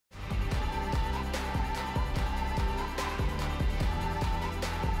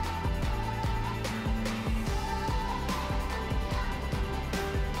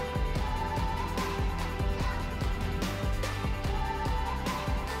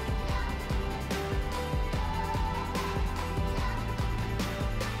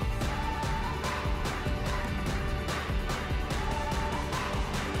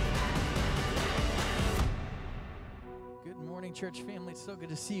church family. It's so good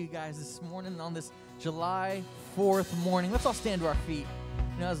to see you guys this morning on this July 4th morning. Let's all stand to our feet.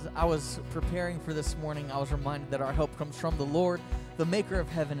 You know, as I was preparing for this morning, I was reminded that our help comes from the Lord, the maker of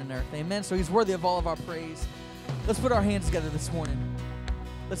heaven and earth. Amen. So he's worthy of all of our praise. Let's put our hands together this morning.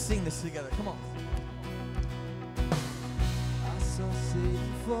 Let's sing this together. Come on. I saw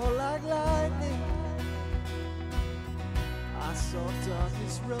Satan fall like lightning. I saw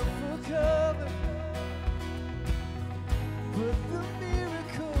darkness run for cover. But the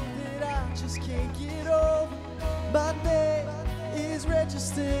miracle that I just can't get over, my name is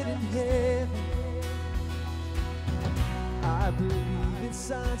registered in heaven. I believe in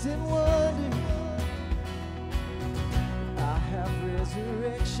signs and wonders. I have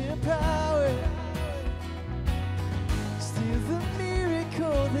resurrection power. Still the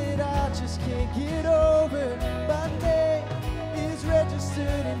miracle that I just can't get over, my name is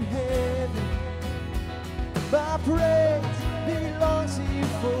registered in heaven. My praise belongs to you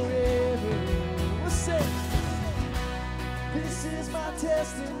forever. We'll say, this is my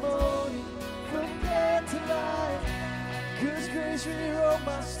testimony from death to life. 'Cause grace rewrote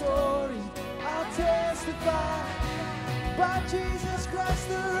my story. I'll testify by Jesus Christ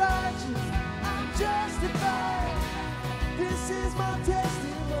the righteous. I'm justified. This is my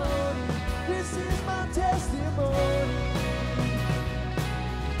testimony. This is my testimony.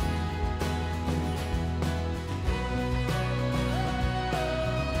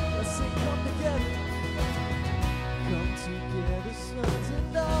 Come together, sons and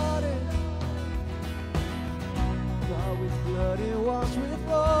daughters, bought with blood and washed with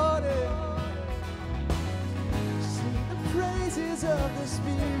water. Sing the praises of the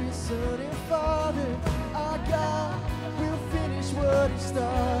Spirit, Son and Father. Our God will finish what He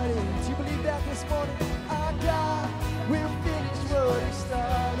started. Do you believe that this morning? Our God will finish what He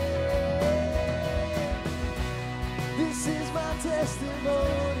started. This is my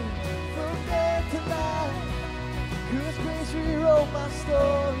testimony from death to life. 'Cause grace rewrote my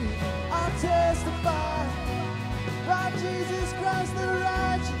story. I'll testify by Jesus Christ the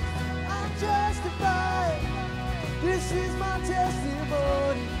righteous. I'm justified. This is my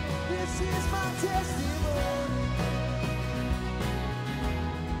testimony. This is my testimony.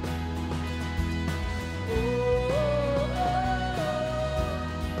 Oh, oh, oh.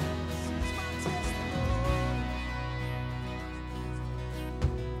 This is my testimony.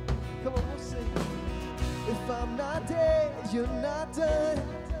 Come on, we'll sing. If I'm not dead, you're not done.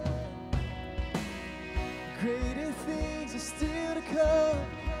 Greater things are still to come.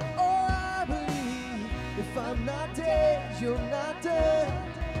 Oh, I believe. If I'm not dead, you're not done.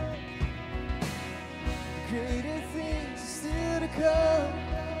 Greater things are still to come.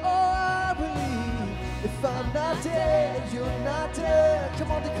 Oh, I believe. If I'm not dead, you're not done.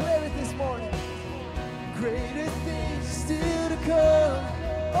 Come on, declare it this morning. Greater things are still to come.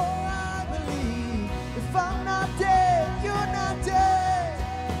 Oh, I believe. If I'm not dead, you're not dead.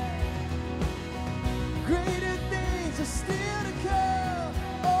 Greater things are still to come.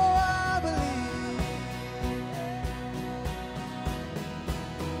 Oh, I believe.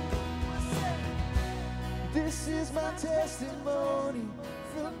 This is my testimony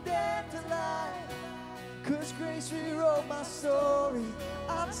from death to life. 'Cause grace rewrote my story.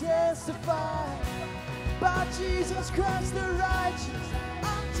 I'll testify by Jesus Christ the righteous.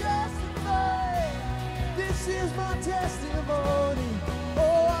 I'm justified. This is my testimony.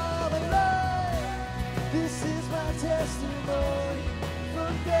 Oh, I'm alive. This is my testimony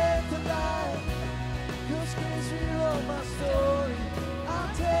from death to life. 'Cause grace rewrote my story.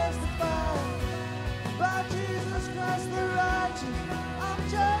 I'll testify by Jesus Christ the righteous. I'm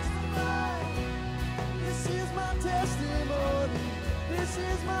justified. This is my testimony. This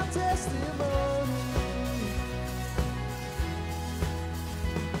is my testimony.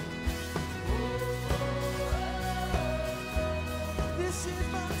 This is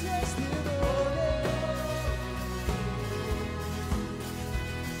my testimony.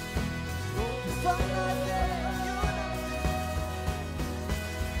 If I'm not there, you're not there.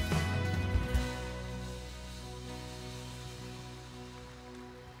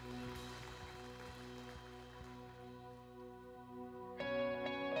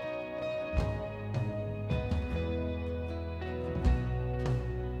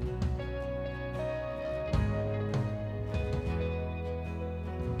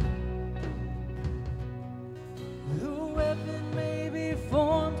 The weapon may be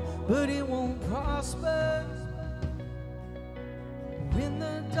formed, but it won't prosper. When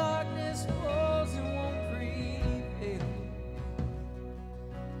the darkness falls, it won't prevail.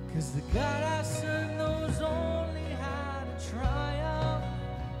 'Cause the God I serve knows only how to triumph.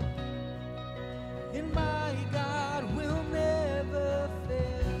 And my God will never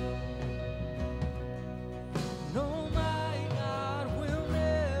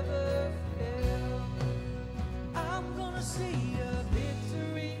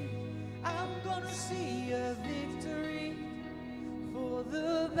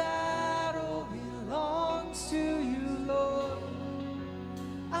battle belongs to you, Lord.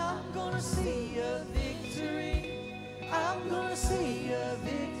 I'm gonna see a victory. I'm gonna see a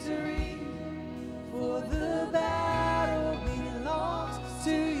victory. For the battle belongs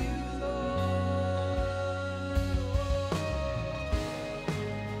to you, Lord.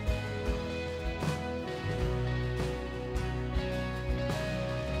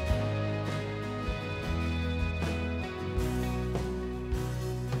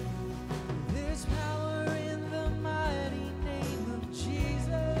 There's power in the mighty name of Jesus.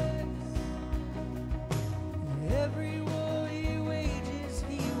 Every war he wages,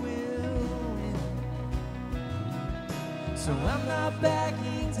 he will win. So I'm not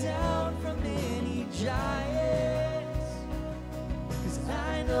backing down from any giants, 'cause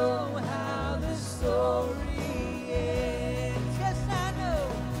I know how the story ends. Yes, I know,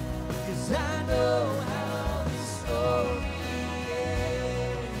 'cause I know how the story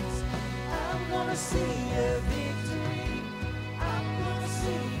ends. I'm gonna see a victory. I'm gonna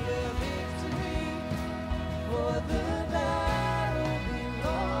see a victory. For the battle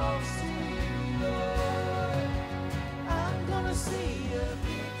belongs to you, Lord. I'm gonna see a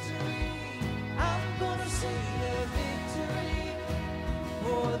victory. I'm gonna see a victory.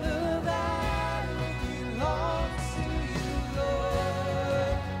 For the battle belongs to you,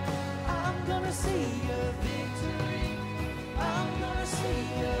 Lord. I'm gonna see a victory. I'm gonna see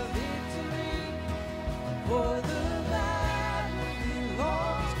a victory. For the battle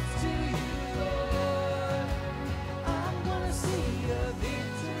belongs to you, Lord. I'm gonna see a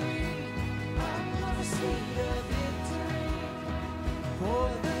victory. I'm gonna see a victory. For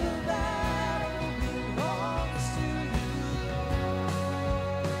the battle belongs to you, Lord.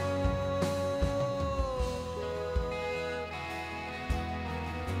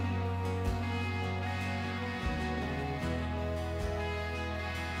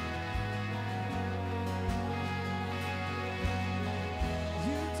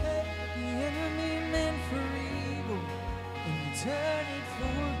 You take the enemy meant for evil and you turn it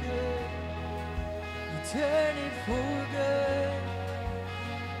for good. You turn it for good.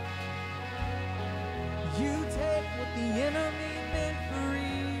 You take what the enemy meant for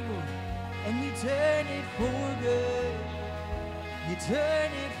evil and you turn it for good. You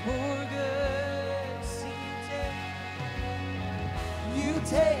turn it for good. See, you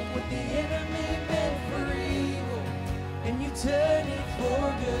take what the enemy meant for evil and you turn it for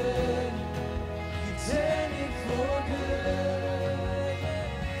good. You turn it for good.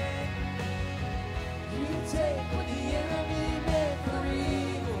 You take what the enemy meant for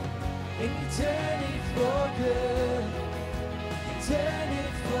evil and you turn it for good. You turn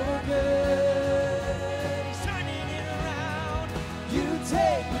it for good. He's turning it around. You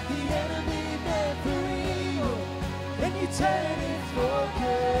take what the enemy meant for evil and you turn it for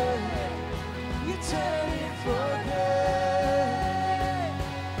good. You turn it for good.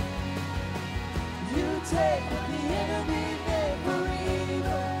 You take what the enemy meant for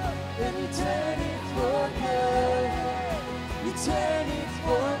evil and you turn it for good. You turn it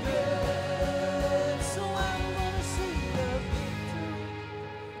for good. So I'm gonna see a victory.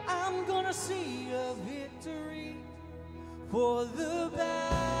 I'm gonna see a victory. For the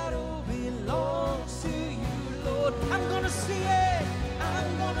battle belongs to you, Lord. I'm gonna see it.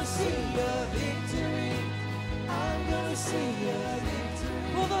 I'm gonna see a victory. I'm gonna see a victory.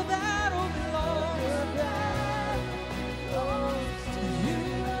 For the battle belongs to you,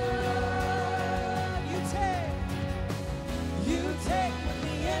 Lord. You take what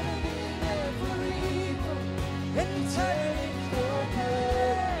the enemy meant for evil and you turn it for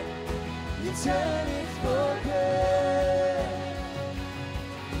good. You turn it for good.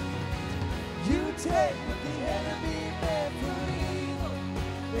 You take what the enemy meant for evil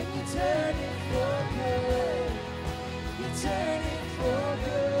and you turn it for good. You turn it for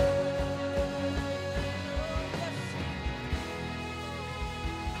good. Yes.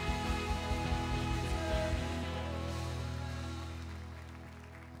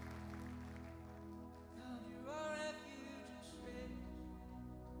 God, you're our refuge and strength,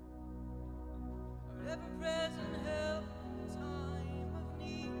 our ever-present help in time of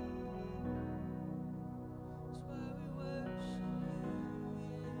need. That's why we worship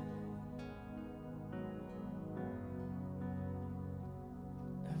you.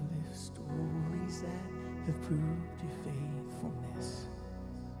 I've lived stories that have proved your faithfulness.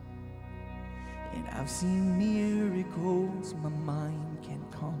 And I've seen miracles my mind can't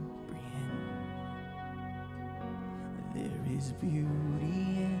comprehend. There is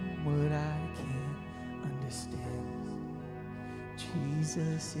beauty in what I can't understand.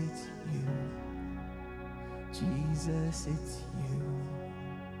 Jesus, it's you. Jesus, it's you.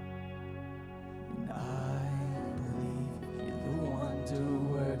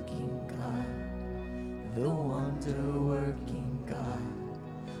 wonder-working God.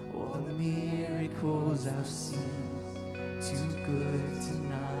 All the miracles I've seen, too good to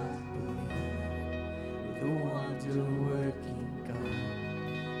not believe. You're the wonder-working God,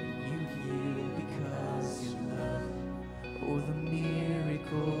 and you heal because you love. Oh, the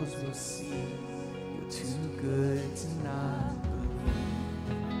miracles we'll see, you're too good to not believe.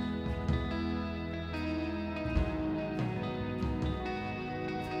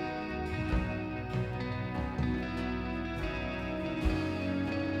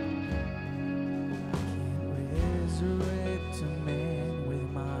 Resurrect a man with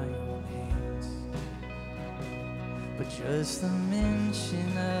my own hands, but just the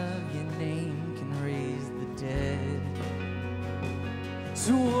mention of your name can raise the dead.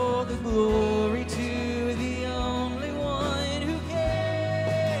 So all the glory to the only one who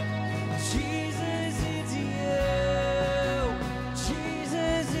can. Jesus, it's you.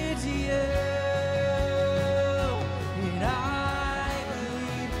 Jesus, it's you. And I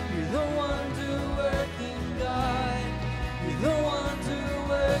believe you're the wonder-working God. You're the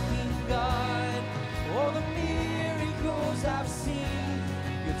wonder-working God. All the miracles I've seen,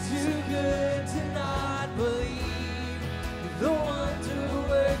 you're too good to not believe. You're the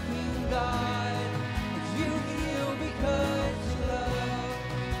wonder-working God. You heal because you love.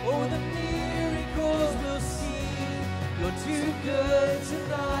 Oh, the miracles we'll see, you're too good to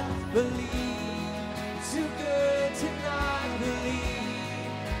not believe. Too good to not believe.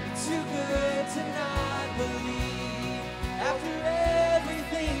 Too good to not believe. After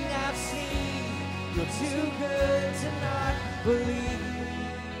everything I've seen, you're too good to not believe.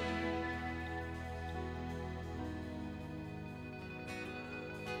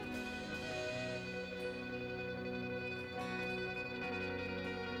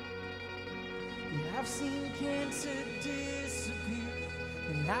 Yeah, I've seen cancer disappear,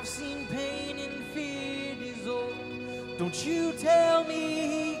 and I've seen pain and fear dissolve. Don't you tell me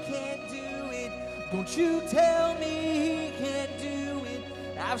he can't do it. Don't you tell me he can't do it.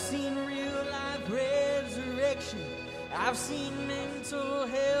 I've seen real life resurrection. I've seen mental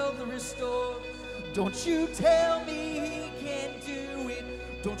health restored. Don't you tell me he can't do it.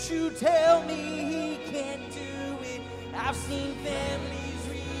 Don't you tell me he can't do it. I've seen families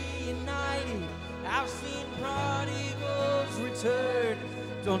reunited. I've seen prodigals return.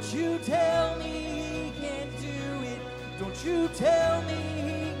 Don't you tell me he can't do it. Don't you tell me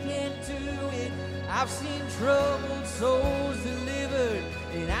he can't do it. I've seen troubled souls delivered,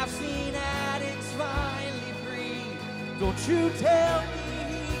 and I've seen addicts finally free. Don't you tell me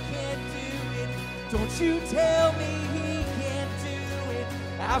he can't do it. Don't you tell me he can't do it.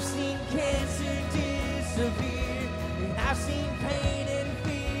 I've seen cancer disappear, and I've seen pain and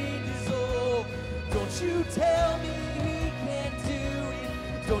fear dissolve. Don't you tell me he can't do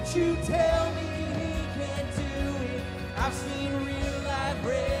it. Don't you tell me he can't do it. I've seen real life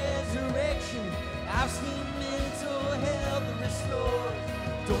resurrection. I've seen mental health restored.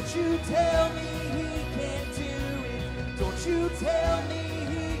 Don't you tell me he can't do it. Don't you tell me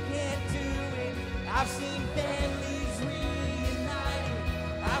he can't do it. I've seen families reunited.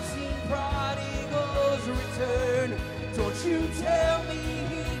 I've seen prodigals return. Don't you tell me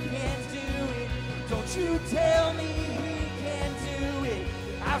he can't do it. Don't you tell me he can't do it.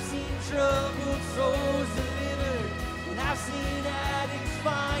 I've seen troubled souls delivered, and I've seen addicts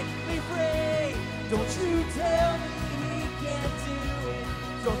finally free. Don't you tell me he can't do it.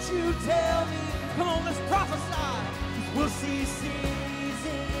 Don't you tell me. Come on, let's prophesy. We'll see cities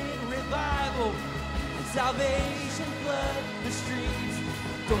in revival and salvation flood the streets.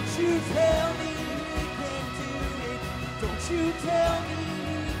 Don't you tell me he can't do it. Don't you tell me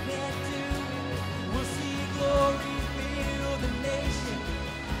he can't do it. We'll see glory fill the nation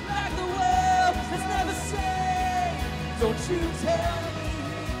like the world has never seen. Don't you tell me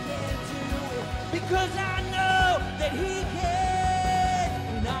he can't do it, because I know that he can.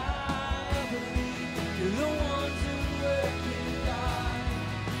 And I believe you're the wonder-working God.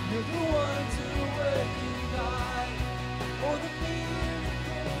 You're the wonder-working God. Oh, the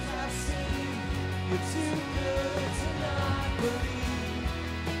miracles I've seen, you're too good to not believe.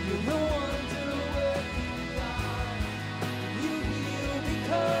 You're the wonder-working God. You heal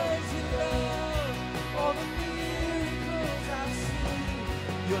because you love. All the miracles I've seen,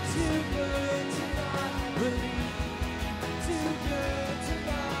 you're too good to not believe. Too good to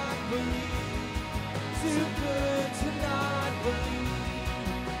not believe. Too good to not believe.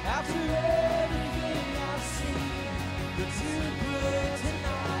 After everything I've seen, you're too good to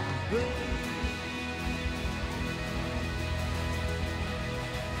not believe.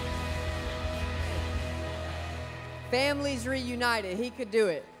 Families reunited, he could do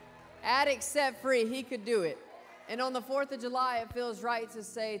it. Addicts set free, he could do it. And on the 4th of July, it feels right to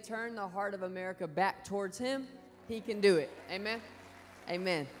say, turn the heart of America back towards him. He can do it. Amen?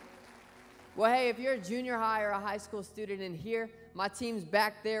 Amen. Well, hey, if you're a junior high or a high school student in here, my team's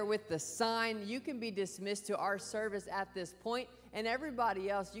back there with the sign. You can be dismissed to our service at this point, and everybody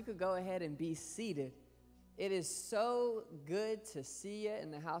else, you could go ahead and be seated. It is so good to see you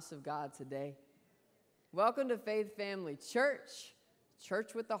in the house of God today. Welcome to Faith Family Church,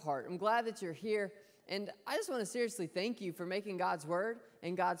 Church with the Heart. I'm glad that you're here. And I just want to seriously thank you for making God's word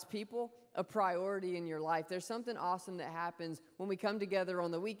and God's people a priority in your life. There's something awesome that happens when we come together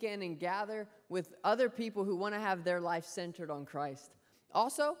on the weekend and gather with other people who want to have their life centered on Christ.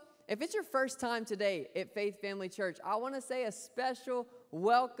 Also, if it's your first time today at Faith Family Church, I want to say a special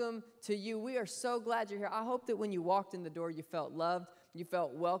welcome to you. We are so glad you're here. I hope that when you walked in the door, you felt loved, you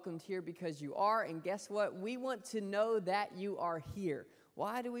felt welcomed here because you are. And guess what? We want to know that you are here.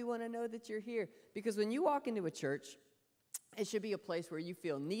 Why do we want to know that you're here? Because when you walk into a church, it should be a place where you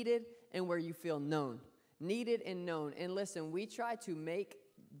feel needed and where you feel known. Needed and known. And listen, we try to make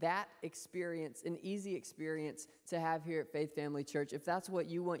that experience an easy experience to have here at Faith Family Church. If that's what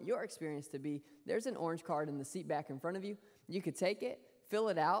you want your experience to be, there's an orange card in the seat back in front of you. You could take it, fill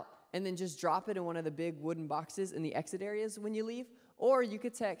it out, and then just drop it in one of the big wooden boxes in the exit areas when you leave. Or you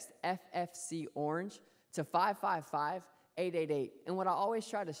could text FFC Orange to 555-888. And what I always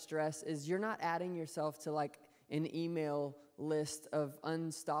try to stress is you're not adding yourself to like an email list of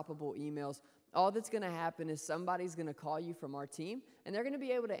unstoppable emails. All that's going to happen is somebody's going to call you from our team, and they're going to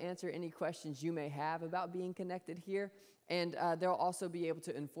be able to answer any questions you may have about being connected here. And they'll also be able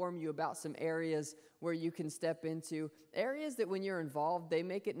to inform you about some areas where you can step into. Areas that when you're involved, they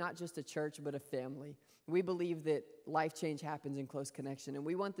make it not just a church, but a family. We believe that life change happens in close connection. And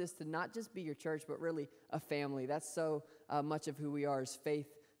we want this to not just be your church, but really a family. That's so much of who we are as Faith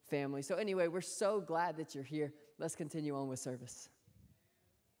Family. So anyway, we're so glad that you're here. Let's continue on with service.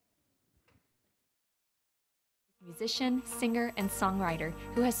 Musician, singer, and songwriter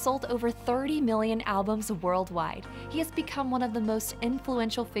who has sold over 30 million albums worldwide. He has become one of the most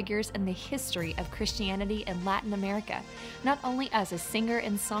influential figures in the history of Christianity in Latin America, not only as a singer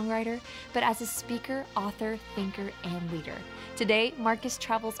and songwriter, but as a speaker, author, thinker, and leader. Today, Marcus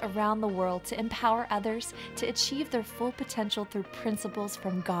travels around the world to empower others to achieve their full potential through principles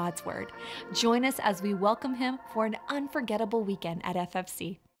from God's Word. Join us as we welcome him for an unforgettable weekend at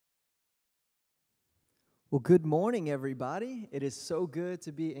FFC. Well, good morning, everybody. It is so good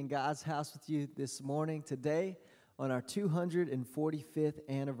to be in God's house with you this morning, today, on our 245th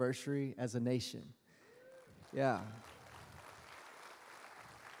anniversary as a nation. Yeah.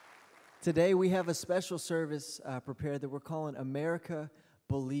 Today, we have a special service prepared that we're calling America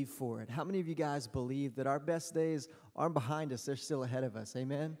Believe For It. How many of you guys believe that our best days aren't behind us, they're still ahead of us?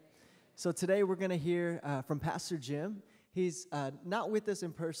 Amen? So today, we're going to hear from Pastor Jim. He's not with us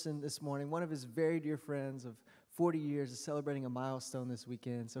in person this morning. One of his very dear friends of 40 years is celebrating a milestone this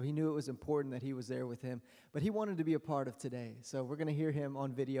weekend, so he knew it was important that he was there with him. But he wanted to be a part of today, so we're going to hear him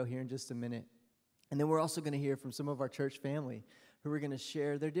on video here in just a minute. And then we're also going to hear from some of our church family who are going to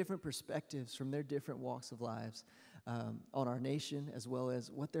share their different perspectives from their different walks of lives on our nation, as well as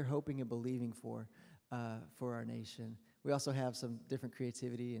what they're hoping and believing for our nation. We also have some different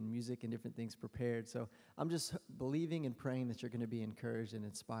creativity and music and different things prepared. So I'm just believing and praying that you're going to be encouraged and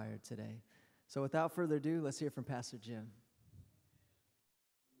inspired today. So without further ado, let's hear from Pastor Jim.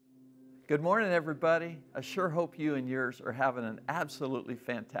 Good morning, everybody. I sure hope you and yours are having an absolutely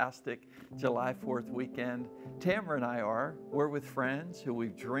fantastic July 4th weekend. Tamara and I are. We're with friends who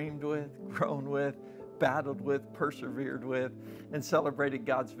we've dreamed with, grown with, battled with, persevered with, and celebrated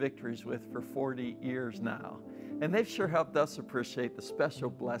God's victories with for 40 years now. And they've sure helped us appreciate the special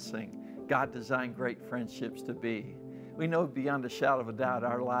blessing God designed great friendships to be. We know beyond a shadow of a doubt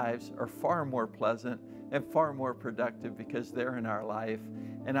our lives are far more pleasant and far more productive because they're in our life.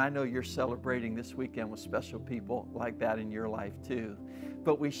 And I know you're celebrating this weekend with special people like that in your life too.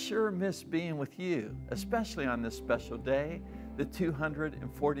 But we sure miss being with you, especially on this special day, the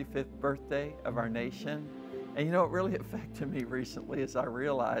 245th birthday of our nation. And you know, what really affected me recently is I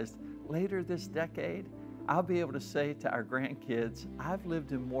realized later this decade, I'll be able to say to our grandkids, I've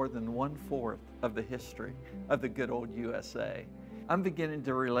lived in more than 1/4 of the history of the good old USA. I'm beginning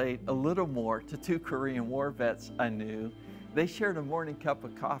to relate a little more to 2 Korean War vets I knew. They shared a morning cup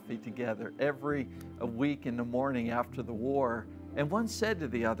of coffee together every week in the morning after the war. And one said to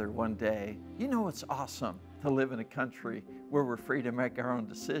the other one day, you know, it's awesome to live in a country where we're free to make our own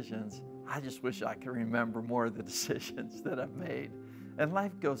decisions. I just wish I could remember more of the decisions that I've made. And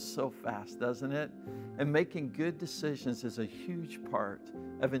life goes so fast, doesn't it? And making good decisions is a huge part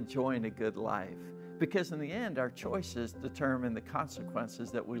of enjoying a good life. Because in the end, our choices determine the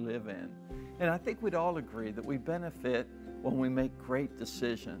consequences that we live in. And I think we'd all agree that we benefit when we make great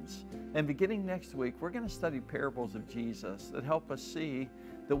decisions. And beginning next week, we're going to study parables of Jesus that help us see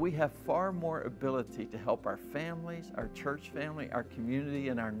that we have far more ability to help our families, our church family, our community,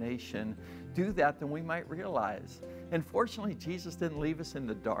 and our nation do that than we might realize. And fortunately, Jesus didn't leave us in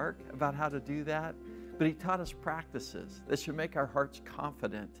the dark about how to do that, but He taught us practices that should make our hearts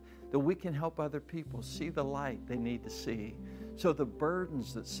confident that we can help other people see the light they need to see, so the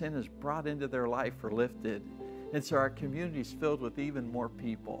burdens that sin has brought into their life are lifted, and so our community is filled with even more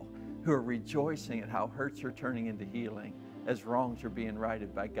people who are rejoicing at how hurts are turning into healing as wrongs are being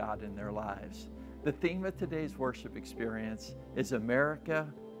righted by God in their lives. The theme of today's worship experience is America,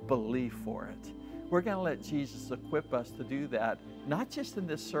 believe for it. We're going to let Jesus equip us to do that, not just in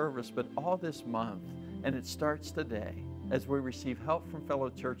this service, but all this month. And it starts today as we receive help from fellow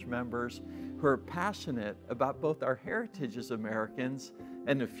church members who are passionate about both our heritage as Americans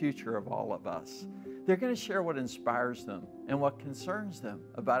and the future of all of us. They're going to share what inspires them and what concerns them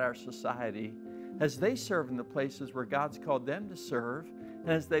about our society as they serve in the places where God's called them to serve, and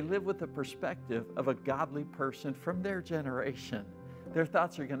as they live with the perspective of a godly person from their generation. Their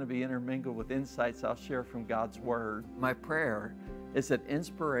thoughts are going to be intermingled with insights I'll share from God's Word. My prayer is that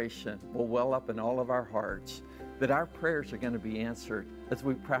inspiration will well up in all of our hearts, that our prayers are going to be answered as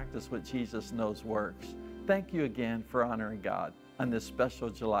we practice what Jesus knows works. Thank you again for honoring God on this special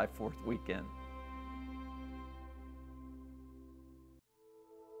July 4th weekend.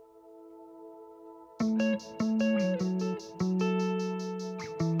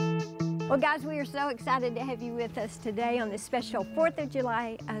 Well, guys, we are so excited to have you with us today on this special 4th of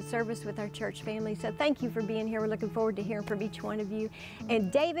July service with our church family. So thank you for being here. We're looking forward to hearing from each one of you. And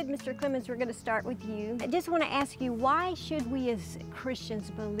David, Mr. Clemens, we're going to start with you. I just want to ask you, why should we as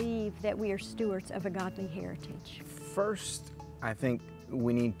Christians believe that we are stewards of a godly heritage? First, I think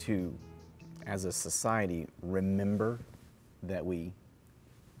we need to, as a society, remember that we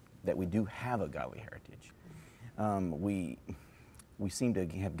do have a godly heritage. We seem to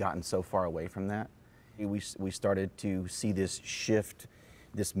have gotten so far away from that. We started to see this shift,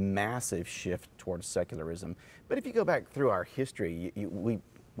 this massive shift towards secularism. But if you go back through our history,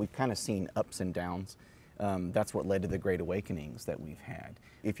 we've kind of seen ups and downs. That's what led to the Great Awakenings that we've had.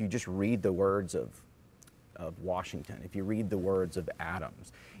 If you just read the words of Washington, if you read the words of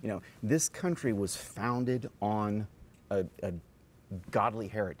Adams, this country was founded on a godly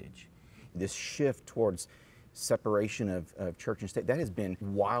heritage. This shift towards separation of church and state, that has been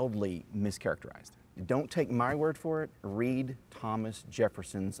wildly mischaracterized. Don't take my word for it, read Thomas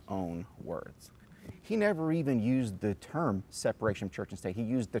Jefferson's own words. He never even used the term separation of church and state. He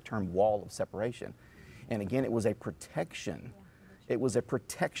used the term wall of separation. And again, it was a protection. It was a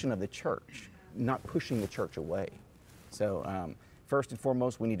protection of the church, not pushing the church away. So first and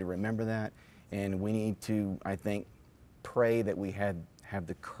foremost, we need to remember that, and we need to, I think, pray that we have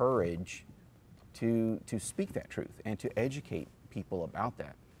the courage to speak that truth and to educate people about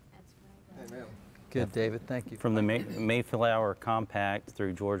that. That's right. Amen. Good, David. Thank you. From the Mayflower Compact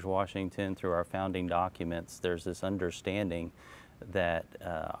through George Washington, through our founding documents, there's this understanding that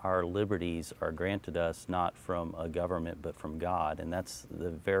our liberties are granted us not from a government but from God, and that's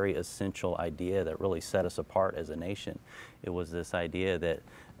the very essential idea that really set us apart as a nation. It was this idea that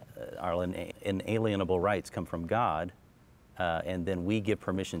our inalienable rights come from God, and then we give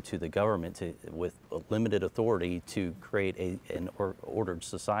permission to the government with limited authority to create an ordered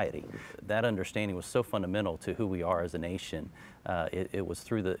society. That understanding was so fundamental to who we are as a nation. It was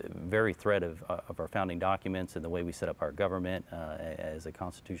through the very thread of our founding documents and the way we set up our government as a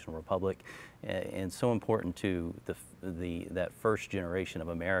constitutional republic, and so important to that first generation of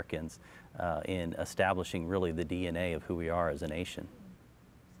Americans in establishing really the DNA of who we are as a nation.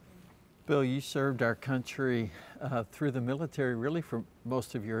 Bill, you served our country through the military really for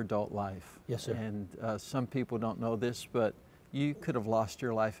most of your adult life. Yes, sir. And some people don't know this, but you could have lost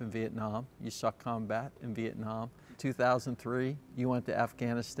your life in Vietnam. You saw combat in Vietnam. 2003, you went to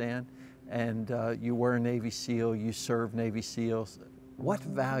Afghanistan, and you were a Navy SEAL. You served Navy SEALs. What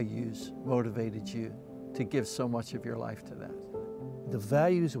values motivated you to give so much of your life to that? The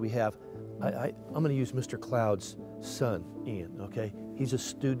values we have, I'm going to use Mr. Cloud's son, Ian, okay? He's a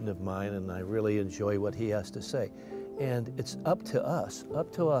student of mine, and I really enjoy what he has to say. And it's up to us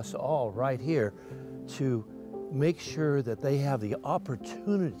all right here to make sure that they have the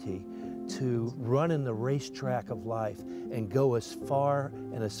opportunity to run in the racetrack of life and go as far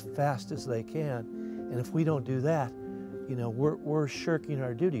and as fast as they can. And if we don't do that, we're shirking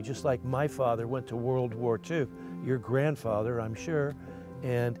our duty, just like my father went to World War II, your grandfather, I'm sure,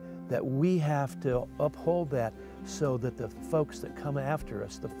 and that we have to uphold that so that the folks that come after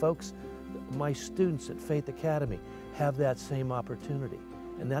us, the folks, my students at Faith Academy, have that same opportunity.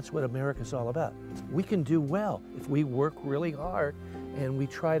 And that's what America's all about. We can do well if we work really hard and we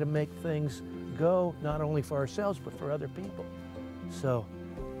try to make things go not only for ourselves but for other people. So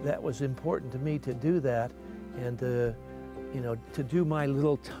that was important to me to do that, and to do my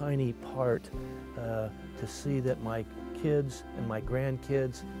little tiny part to see that my kids and my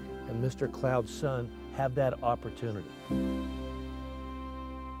grandkids and Mr. Cloud's son have that opportunity.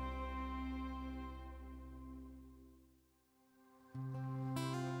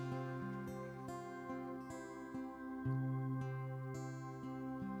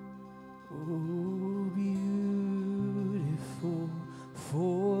 Oh, beautiful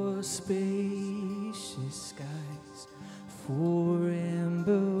for spacious skies, for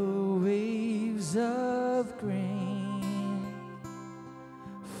amber waves of grain,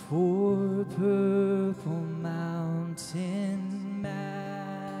 for purple mountain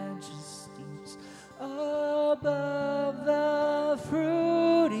majesties above the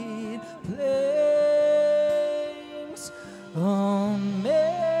fruited plains.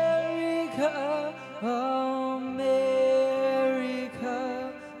 America, America,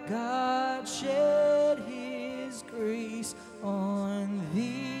 God shed His grace on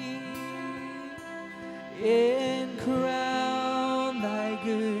thee and crown thy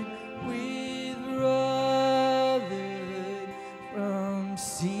good with brotherhood from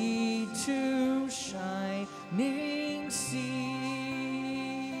sea to shining sea.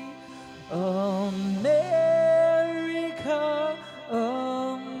 America,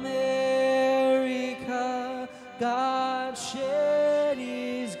 America, God shed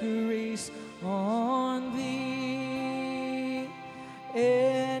His grace on thee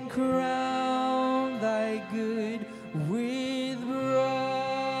and crown thy good with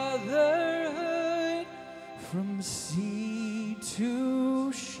brotherhood from sea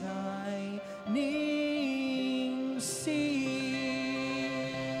to shining sea.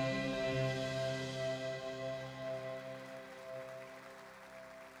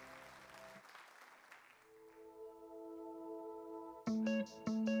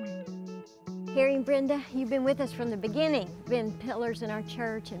 Harry and Brenda, you've been with us from the beginning, been pillars in our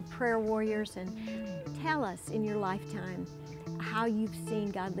church and prayer warriors, and tell us in your lifetime how you've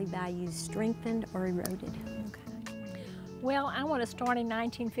seen godly values strengthened or eroded. Okay. Well, I want to start in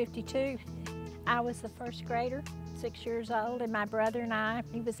 1952. I was the first grader, 6 years old, and my brother and I,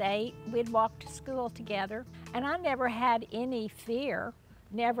 he was 8, we'd walk to school together, and I never had any fear,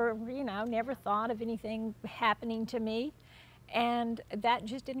 never thought of anything happening to me. And that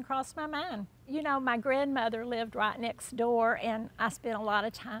just didn't cross my mind. You know, my grandmother lived right next door, and I spent a lot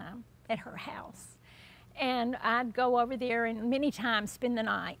of time at her house. And I'd go over there and many times spend the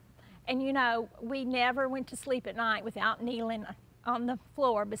night. And you know, we never went to sleep at night without kneeling on the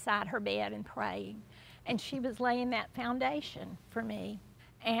floor beside her bed and praying. And she was laying that foundation for me.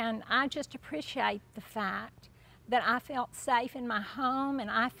 And I just appreciate the fact that I felt safe in my home,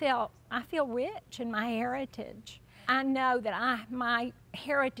 and I feel rich in my heritage. I know that my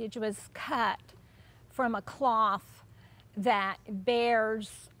heritage was cut from a cloth that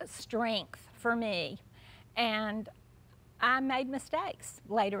bears strength for me. And I made mistakes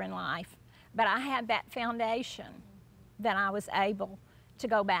later in life, but I had that foundation that I was able to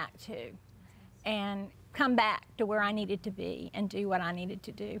go back to and come back to where I needed to be and do what I needed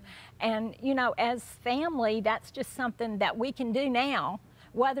to do. And you know, as family, that's just something that we can do now,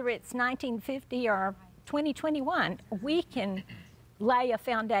 whether it's 1950 or 2021, we can lay a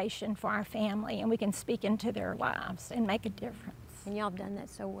foundation for our family, and we can speak into their lives and make a difference. And y'all have done that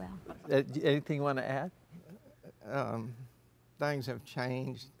so well. Anything you want to add? Things have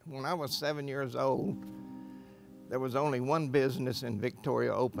changed. When I was 7 years old, there was only one business in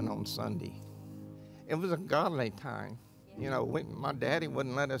Victoria open on Sunday. It was a godly time. You know, my daddy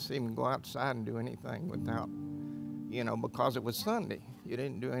wouldn't let us even go outside and do anything without, because it was Sunday. You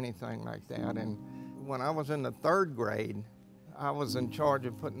didn't do anything like that. And when I was in the 3rd grade, I was in charge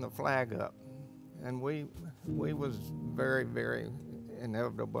of putting the flag up. And we was very, very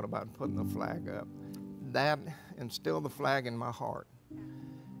inevitable about putting the flag up. That instilled the flag in my heart.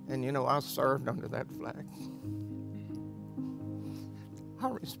 And I served under that flag. I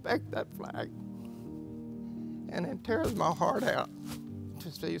respect that flag. And it tears my heart out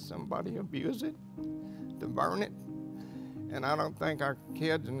to see somebody abuse it, to burn it. And I don't think our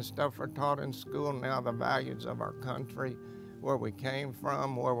kids and stuff are taught in school now the values of our country, where we came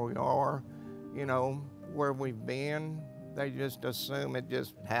from, where we are, where we've been. They just assume it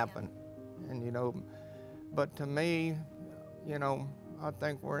just happened. And but to me, I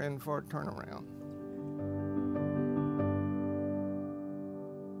think we're in for a turnaround.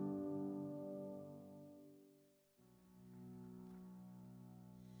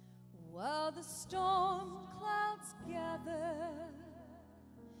 While the storm clouds gather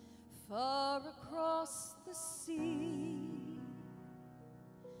far across the sea,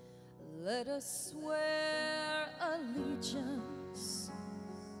 let us swear allegiance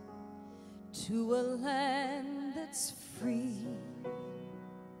to a land that's free.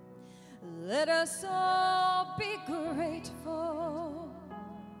 Let us all be grateful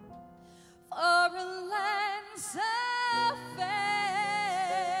for a land so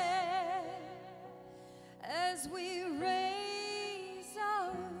fair, as we raise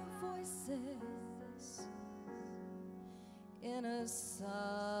our voices in a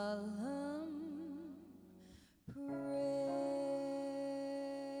solemn prayer.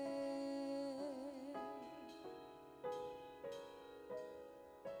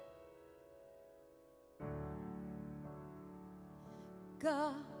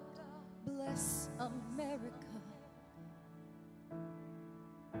 God bless America,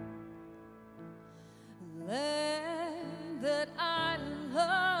 land that I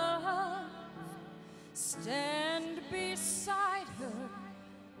love. Stand beside her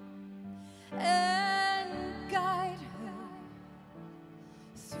and guide her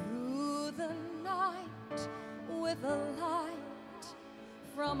through the night with a light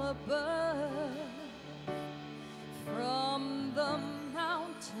from above, from the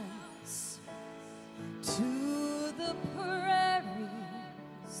mountains to the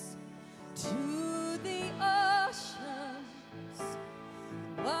prairies, to the oceans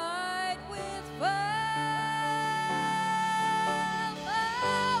wide with foam.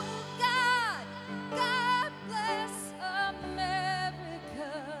 Oh God, God bless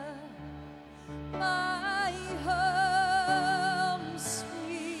America, my home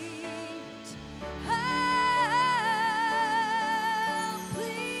sweet. Oh,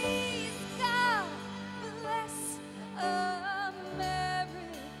 please God bless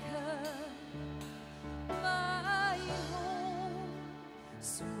America, my home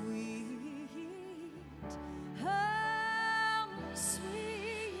sweet, home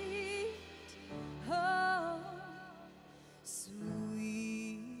sweet, home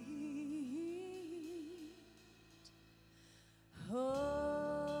sweet, home.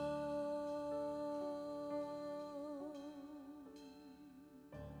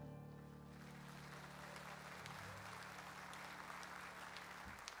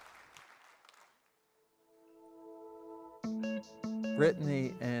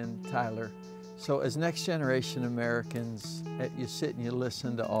 Brittany and Tyler, so as next generation Americans, you sit and you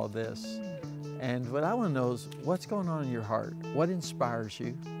listen to all this, and what I want to know is what's going on in your heart? What inspires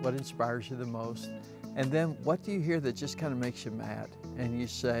you? What inspires you the most? And then what do you hear that just kind of makes you mad? And you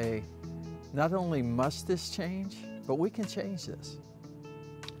say, not only must this change, but we can change this.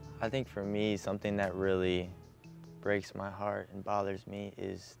 I think for me, something that really breaks my heart and bothers me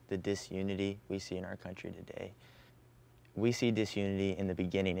is the disunity we see in our country today. We see disunity in the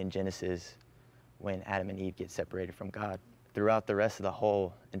beginning in Genesis when Adam and Eve get separated from God. Throughout the rest of the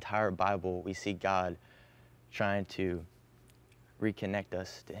whole entire Bible, we see God trying to reconnect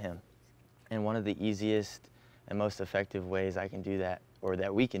us to Him. And one of the easiest and most effective ways I can do that, or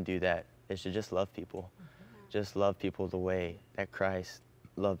that we can do that, is to just love people. Just love people the way that Christ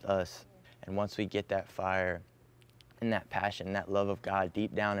loved us. And once we get that fire and that passion, that love of God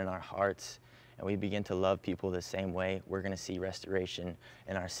deep down in our hearts, and we begin to love people the same way, we're going to see restoration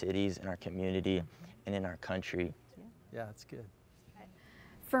in our cities, in our community, and in our country. Yeah, it's good.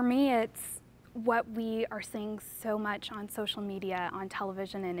 For me, it's what we are seeing so much on social media, on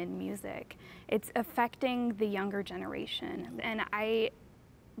television, and in music. It's affecting the younger generation, and I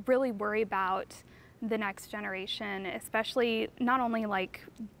really worry about the next generation, especially not only like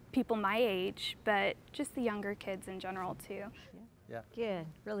people my age, but just the younger kids in general too. Yeah. Good,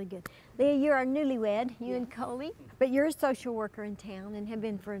 really good. Leah, you're our newlywed, you and Coley, but you're a social worker in town and have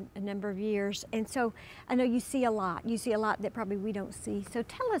been for a number of years. And so I know you see a lot. You see a lot that probably we don't see. So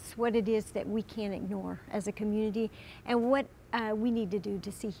tell us what it is that we can't ignore as a community and what we need to do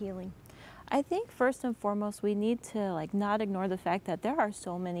to see healing. I think first and foremost, we need to not ignore the fact that there are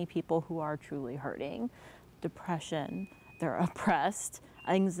so many people who are truly hurting. Depression, they're oppressed,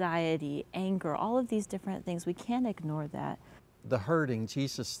 anxiety, anger, all of these different things. We can't ignore that. The hurting,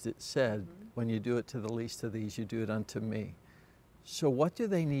 Jesus said, when you do it to the least of these, you do it unto me. So what do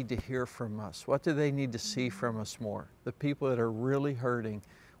they need to hear from us? What do they need to see from us more? The people that are really hurting,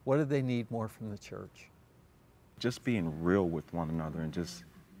 what do they need more from the church? Just being real with one another and just,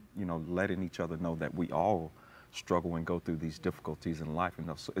 letting each other know that we all struggle and go through these difficulties in life.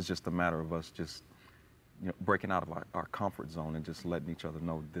 So it's just a matter of us just, breaking out of our comfort zone and just letting each other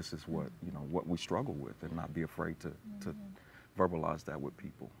know this is what, what we struggle with, and not be afraid to verbalize that with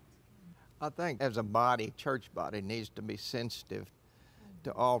people. I think as a body, church body needs to be sensitive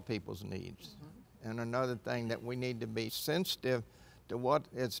to all people's needs. And another thing, that we need to be sensitive to what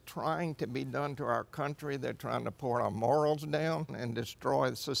is trying to be done to our country. They're trying to pour our morals down and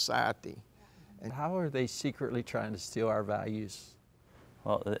destroy society. And how are they secretly trying to steal our values?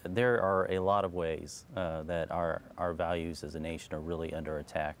 Well, there are a lot of ways that our values as a nation are really under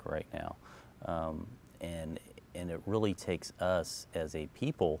attack right now. And it really takes us as a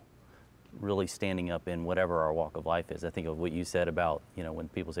people really standing up in whatever our walk of life is. I think of what you said about, when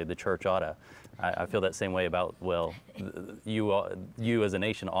people say the church oughta, I feel that same way about, well, you as a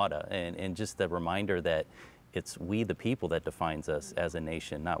nation oughta, and just the reminder that it's we the people that defines us as a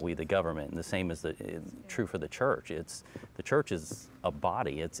nation, not we the government. And the same is true for the church. The church is a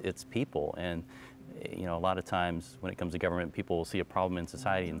body, it's people. And a lot of times when it comes to government, people will see a problem in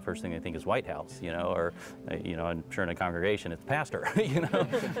society and the first thing they think is White House, or, I'm sure in a congregation it's pastor,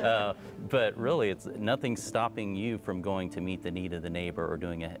 but really it's nothing stopping you from going to meet the need of the neighbor or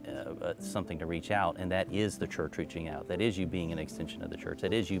doing something to reach out, and that is the church reaching out. That is you being an extension of the church.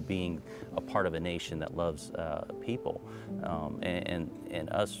 That is you being a part of a nation that loves people, and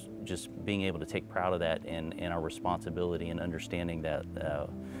us just being able to take proud of that and our responsibility and understanding that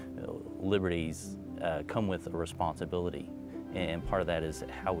liberties come with a responsibility, and part of that is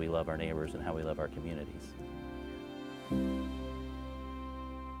how we love our neighbors and how we love our communities.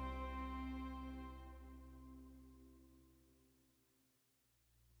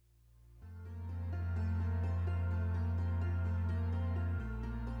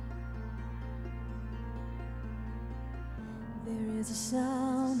 There is a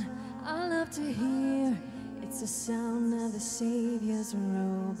sound I love to hear. It's the sound of the Savior's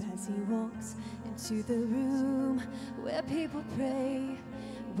robe as he walks into the room where people pray,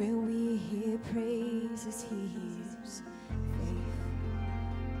 where we hear praises, he hears faith.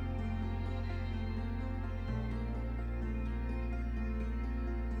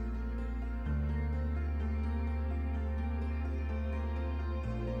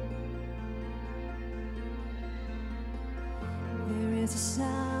 There is a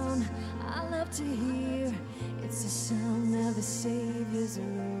sound I love to hear. It's the sound of the Savior's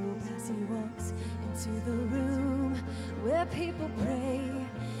robe as he walks into the room where people pray,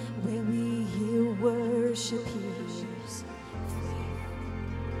 where we hear worship, he hears faith.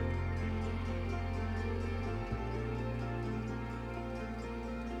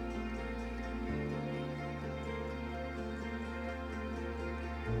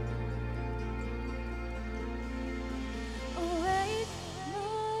 Awake,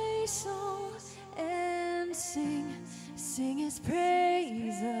 my soul, and sing his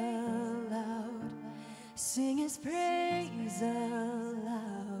praise aloud, sing his praise aloud.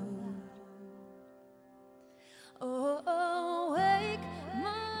 Oh, awake,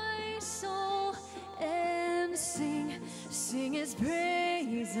 my soul, and sing his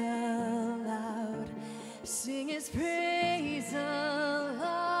praise aloud, sing his praise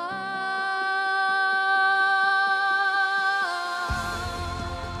aloud.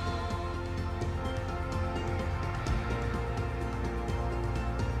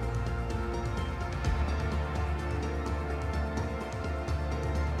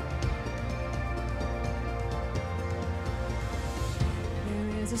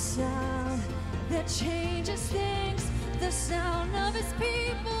 A sound that changes things, the sound of his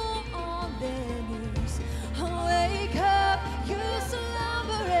people on their knees. Wake up, you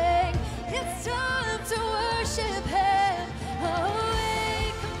slumbering, it's time to worship him.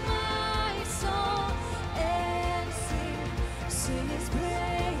 Awake, my soul, and sing his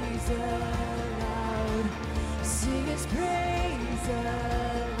praise aloud, sing his praise aloud.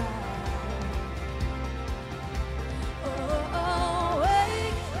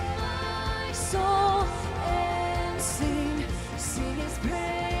 Soul, and sing his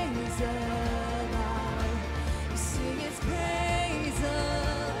praise aloud, sing his praise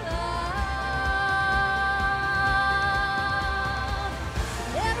aloud.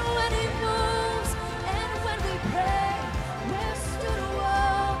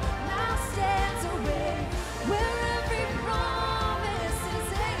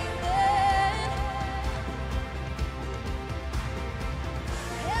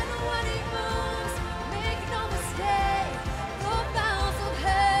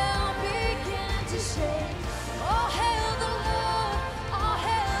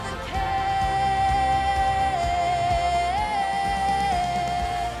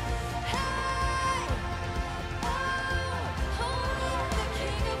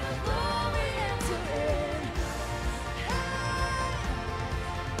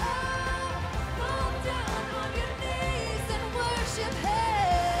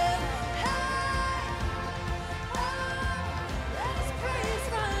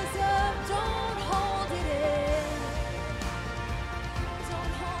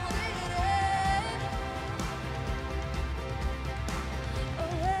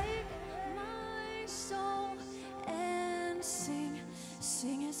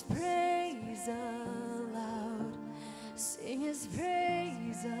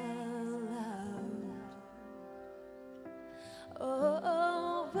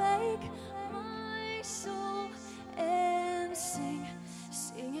 awake my soul and sing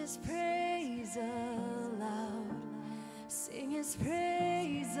His praise aloud. Sing His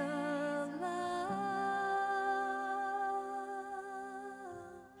praise aloud.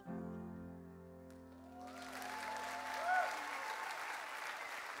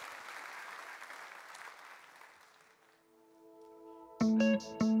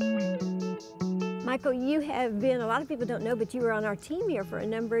 Michael, you have been, a lot of people don't know, but you were on our team here for a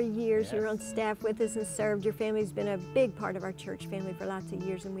number of years. Yes. You were on staff with us and served. Your family's been a big part of our church family for lots of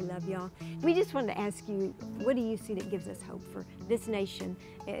years, and we love y'all. We just wanted to ask you, what do you see that gives us hope for this nation?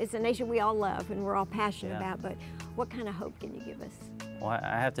 It's a nation we all love and we're all passionate about, but what kind of hope can you give us? Well,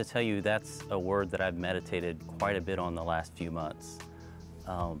 I have to tell you, that's a word that I've meditated quite a bit on the last few months,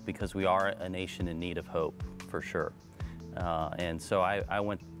 because we are a nation in need of hope, for sure. And so I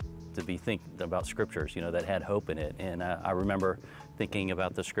went to be thinking about scriptures, you know, that had hope in it. And I remember thinking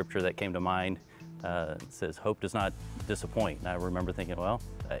about the scripture that came to mind. It says, hope does not disappoint. And I remember thinking, well,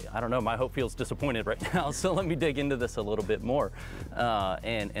 I don't know, my hope feels disappointed right now, so let me dig into this a little bit more.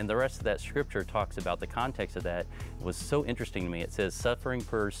 And the rest of that scripture talks about the context of that. It was so interesting to me. It says, suffering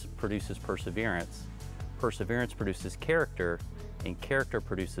produces perseverance, perseverance produces character, and character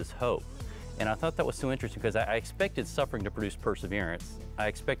produces hope. And I thought that was so interesting because I expected suffering to produce perseverance. I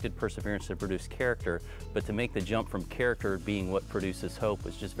expected perseverance to produce character, but to make the jump from character being what produces hope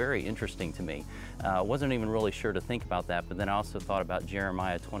was just very interesting to me. I wasn't even really sure to think about that, but then I also thought about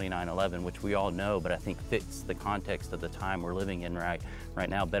Jeremiah 29:11, which we all know, but I think fits the context of the time we're living in right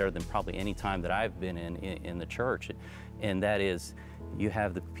now better than probably any time that I've been in the church. And that is, you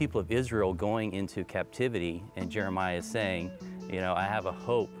have the people of Israel going into captivity, and Jeremiah is saying, you know, I have a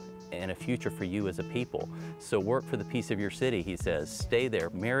hope and a future for you as a people. So work for the peace of your city, he says. Stay there,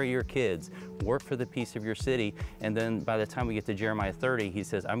 marry your kids, work for the peace of your city. And then by the time we get to Jeremiah 30, he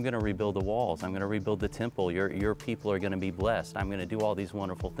says, I'm going to rebuild the walls. I'm going to rebuild the temple. Your people are going to be blessed. I'm going to do all these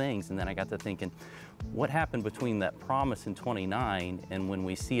wonderful things. And then I got to thinking, what happened between that promise in 29 and when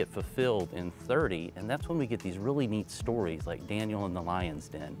we see it fulfilled in 30? And that's when we get these really neat stories like Daniel in the lion's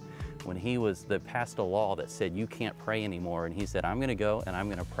den. When they passed a law that said you can't pray anymore, and he said, I'm going to go and I'm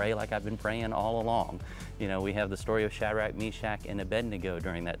going to pray like I've been praying all along. You know, we have the story of Shadrach, Meshach, and Abednego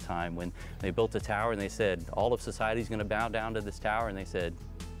during that time when they built a tower and they said, all of society is going to bow down to this tower, and they said,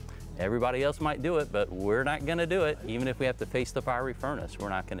 everybody else might do it, but we're not going to do it. Even if we have to face the fiery furnace, we're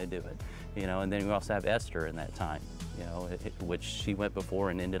not going to do it. You know, and then we also have Esther in that time, you know, which she went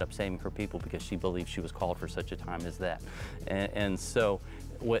before and ended up saving her people because she believed she was called for such a time as that. And so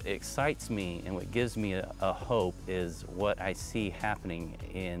what excites me and what gives me a hope is what I see happening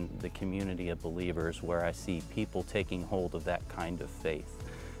in the community of believers, where I see people taking hold of that kind of faith.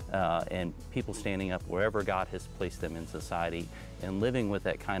 And people standing up wherever God has placed them in society and living with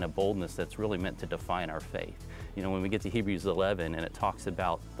that kind of boldness that's really meant to define our faith. You know, when we get to Hebrews 11 and it talks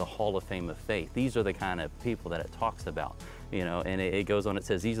about the Hall of Fame of faith, these are the kind of people that it talks about. You know, and it goes on, it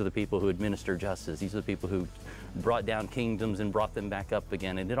says, these are the people who administer justice. These are the people who brought down kingdoms and brought them back up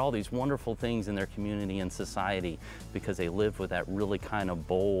again and did all these wonderful things in their community and society because they lived with that really kind of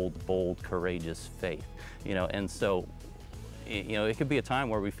bold, courageous faith. You know, and so, you know, it could be a time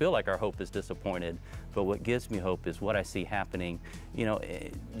where we feel like our hope is disappointed, but what gives me hope is what I see happening, you know,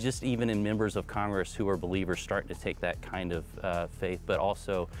 just even in members of Congress who are believers starting to take that kind of faith, but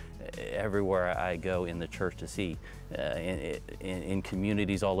also everywhere I go in the church to see, in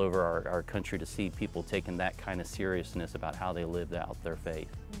communities all over our country, to see people taking that kind of seriousness about how they lived out their faith.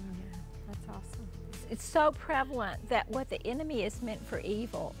 That's awesome. It's so prevalent that what the enemy is meant for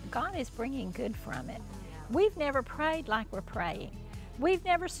evil, God is bringing good from it. We've never prayed like we're praying. We've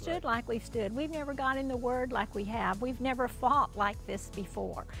never stood like we've stood. We've never got in the Word like we have. We've never fought like this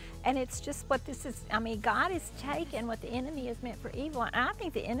before. And it's just what this is. I mean, God has taken what the enemy is meant for evil. And I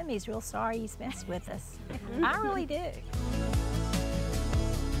think the enemy's real sorry he's messed with us. I really do.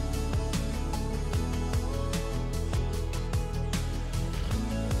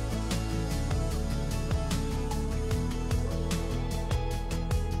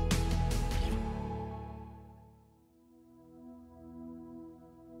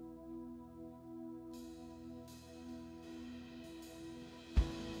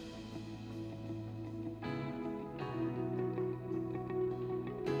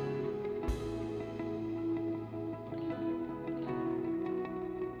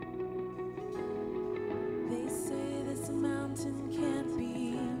 They say this mountain can't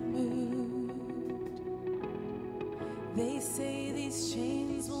be moved. They say these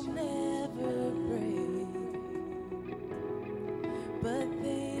chains will never break. But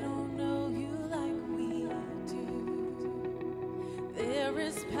they don't know you like we do. There There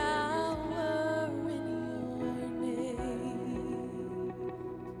is power in your name.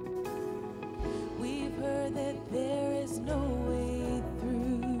 We've heard that there is no way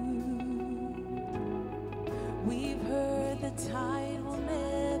through. We've heard the tide will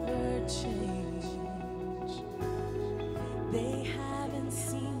never change. They haven't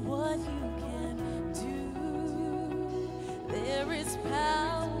seen what you can do. There is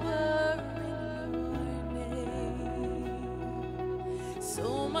power in your name.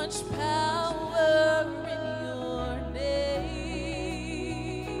 So much power in your name.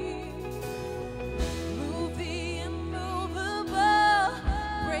 Move the immovable,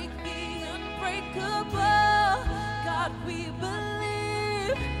 break the unbreakable. God, we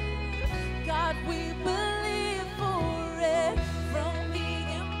believe. God, we believe for it. From the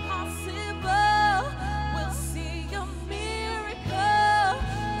impossible, we'll see a miracle.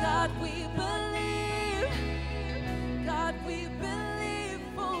 God, we believe. God, we believe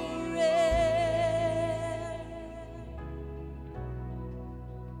for it.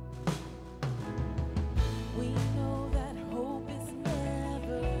 We know that hope is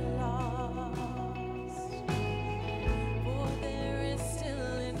never lost, for there is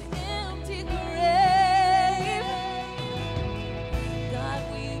still an empty grave. God,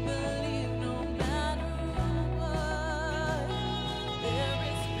 we believe no matter what, there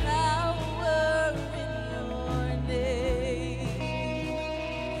is power in your name.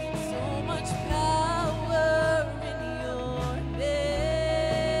 So much power in your name.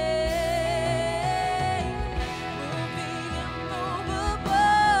 Move the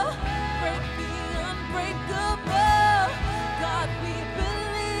immovable, break the unbreakable. God, we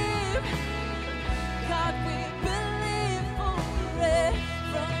believe. God, we believe for it.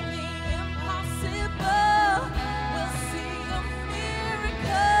 From the impossible, we'll see a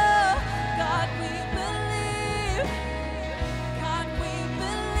miracle. God, we believe. God, we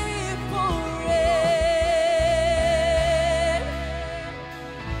believe for it.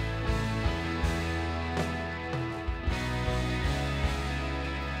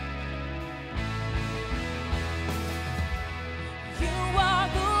 You are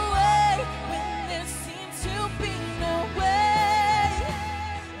the way when there seems to be no way.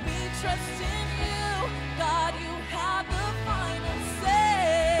 We trust in you, God, you have the final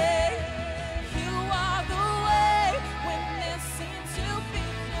say. You are the way when there seems to be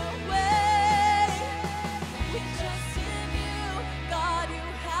no way. We trust in you, God, you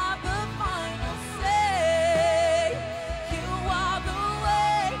have the final say. You are the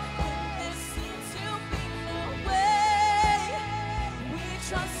way when there seems to be no way. We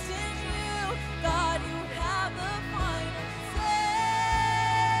trust in you, God, you have the final say.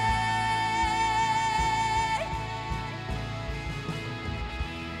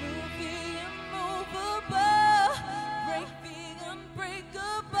 Move the immovable, break the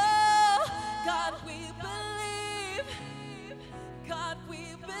unbreakable. God, we believe. God, we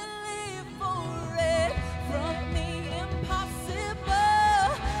believe for it. From the impossible,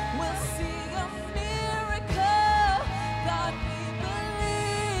 we'll see a miracle. God, we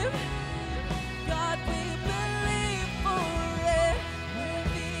believe. God, we believe for it. Move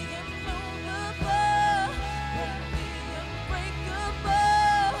the immovable, break the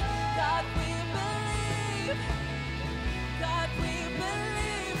unbreakable. God, we believe. God, we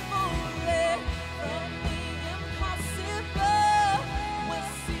believe for it. From the impossible,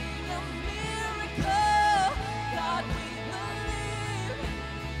 we'll see a miracle. God, we believe.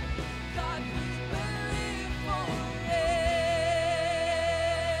 God, we believe for it.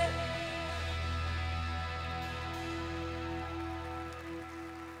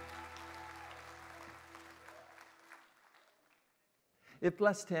 It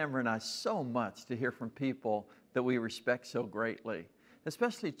blessed Tamara and I so much to hear from people that we respect so greatly,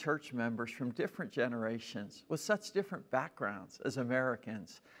 especially church members from different generations with such different backgrounds as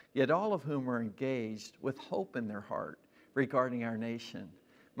Americans, yet all of whom are engaged with hope in their heart regarding our nation.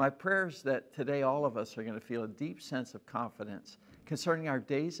 My prayer is that today all of us are going to feel a deep sense of confidence concerning our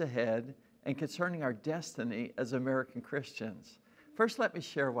days ahead and concerning our destiny as American Christians. First, let me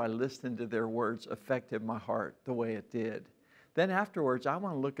share why listening to their words affected my heart the way it did. Then afterwards, I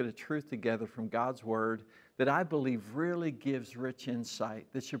want to look at a truth together from God's Word that I believe really gives rich insight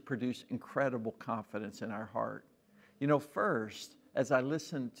that should produce incredible confidence in our heart. You know, first, as I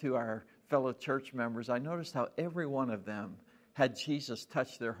listened to our fellow church members, I noticed how every one of them had Jesus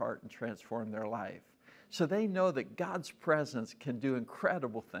touch their heart and transform their life. So they know that God's presence can do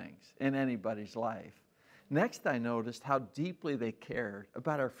incredible things in anybody's life. Next, I noticed how deeply they cared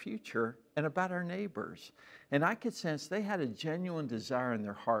about our future and about our neighbors. And I could sense they had a genuine desire in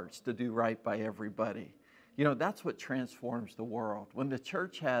their hearts to do right by everybody. You know, that's what transforms the world. When the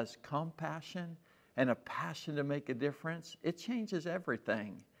church has compassion and a passion to make a difference, it changes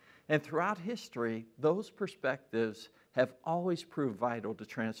everything. And throughout history, those perspectives have always proved vital to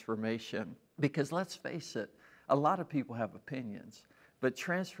transformation. Because let's face it, a lot of people have opinions, but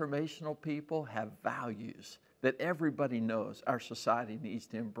transformational people have values that everybody knows our society needs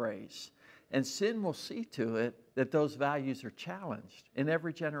to embrace. And sin will see to it that those values are challenged in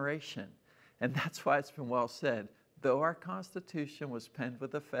every generation. And that's why it's been well said, though our Constitution was penned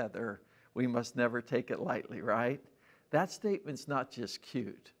with a feather, we must never take it lightly, right? That statement's not just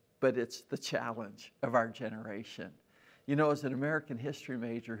cute, but it's the challenge of our generation. You know, as an American history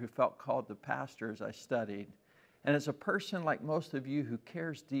major who felt called to pastor as I studied, and as a person like most of you who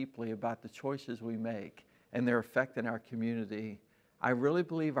cares deeply about the choices we make and their effect in our community, I really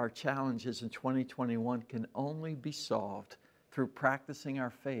believe our challenges in 2021 can only be solved through practicing our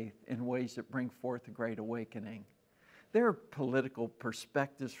faith in ways that bring forth a great awakening. There are political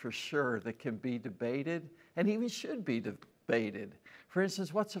perspectives for sure that can be debated and even should be debated. For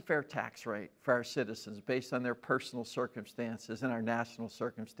instance, what's a fair tax rate for our citizens based on their personal circumstances and our national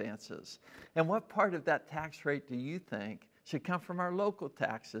circumstances? And what part of that tax rate do you think should come from our local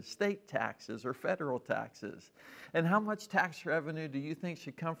taxes, state taxes, or federal taxes? And how much tax revenue do you think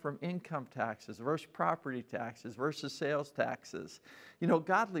should come from income taxes versus property taxes versus sales taxes? You know,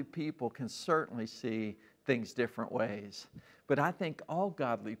 godly people can certainly see things different ways, but I think all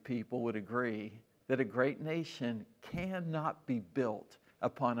godly people would agree that a great nation cannot be built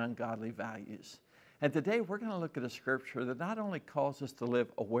upon ungodly values. And today we're going to look at a scripture that not only calls us to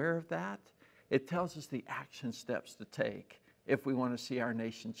live aware of that, it tells us the action steps to take if we want to see our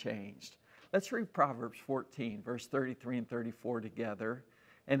nation changed. Let's read Proverbs 14, verse 33 and 34 together.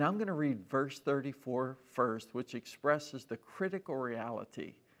 And I'm going to read verse 34 first, which expresses the critical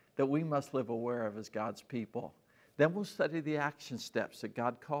reality that we must live aware of as God's people. Then we'll study the action steps that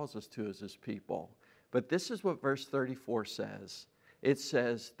God calls us to as His people. But this is what verse 34 says. It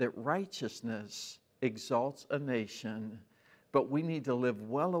says that righteousness exalts a nation, but we need to live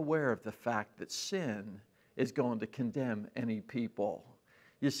well aware of the fact that sin is going to condemn any people.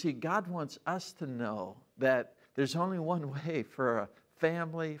 You see, God wants us to know that there's only one way for a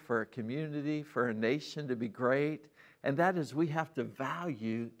family, for a community, for a nation to be great, and that is we have to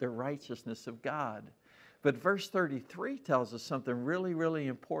value the righteousness of God. But verse 33 tells us something really, really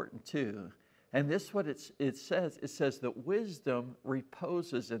important too. And this is what it says. It says that wisdom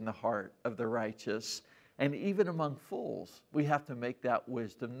reposes in the heart of the righteous, and even among fools, we have to make that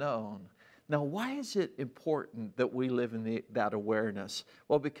wisdom known. Now, why is it important that we live in that awareness?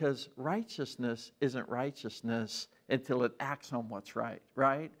 Well, because righteousness isn't righteousness until it acts on what's right,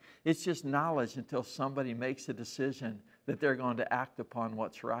 right? It's just knowledge until somebody makes a decision that they're going to act upon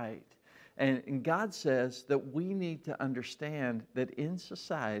what's right. And God says that we need to understand that in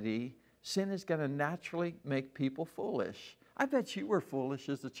society, sin is going to naturally make people foolish. I bet you were foolish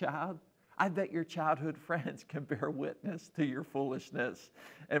as a child. I bet your childhood friends can bear witness to your foolishness.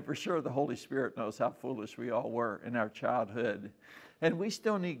 And for sure, the Holy Spirit knows how foolish we all were in our childhood. And we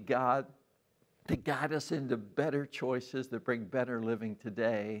still need God to guide us into better choices that bring better living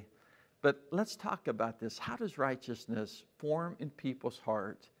today. But let's talk about this. How does righteousness form in people's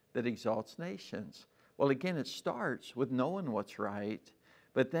heart that exalts nations? Well, again, it starts with knowing what's right,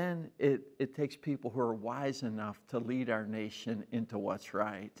 but then it takes people who are wise enough to lead our nation into what's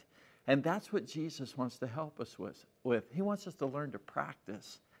right. And that's what Jesus wants to help us with. He wants us to learn to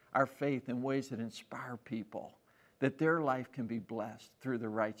practice our faith in ways that inspire people, that their life can be blessed through the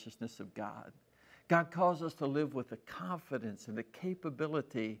righteousness of God. God calls us to live with the confidence and the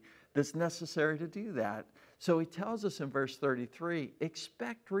capability that's necessary to do that. So He tells us in verse 33,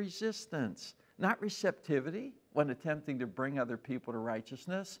 expect resistance, not receptivity when attempting to bring other people to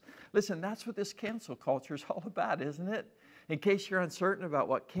righteousness. Listen, that's what this cancel culture is all about, isn't it? In case you're uncertain about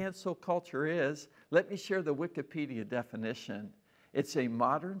what cancel culture is, let me share the Wikipedia definition. It's a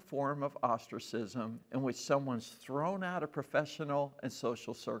modern form of ostracism in which someone's thrown out of professional and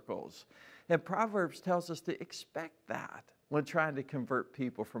social circles. And Proverbs tells us to expect that when trying to convert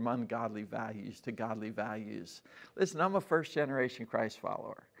people from ungodly values to godly values. Listen, I'm a first-generation Christ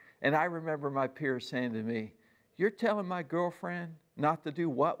follower, and I remember my peers saying to me, "You're telling my girlfriend not to do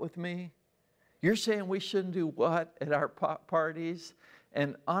what with me? You're saying we shouldn't do what at our parties?"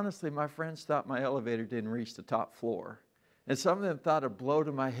 And honestly, my friends thought my elevator didn't reach the top floor. And some of them thought a blow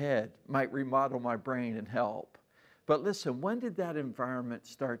to my head might remodel my brain and help. But listen, when did that environment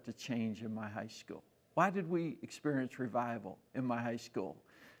start to change in my high school? Why did we experience revival in my high school?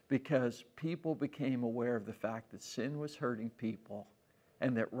 Because people became aware of the fact that sin was hurting people,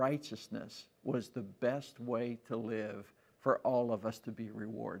 and that righteousness was the best way to live for all of us to be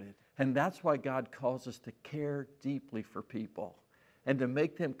rewarded. And that's why God calls us to care deeply for people and to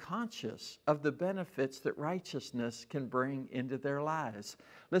make them conscious of the benefits that righteousness can bring into their lives.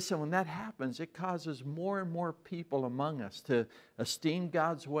 Listen, when that happens, it causes more and more people among us to esteem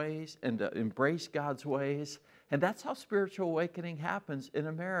God's ways and to embrace God's ways. And that's how spiritual awakening happens in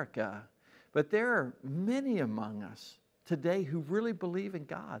America. But there are many among us today who really believe in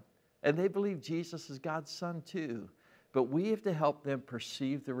God, and they believe Jesus is God's Son too. But we have to help them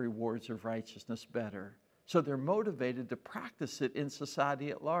perceive the rewards of righteousness better, so they're motivated to practice it in society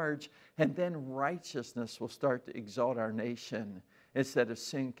at large, and then righteousness will start to exalt our nation instead of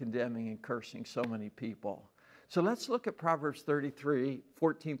sin condemning and cursing so many people. So let's look at Proverbs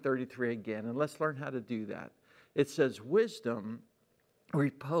 14:33 again, and let's learn how to do that. It says, wisdom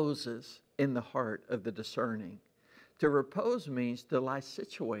reposes in the heart of the discerning. To repose means to lie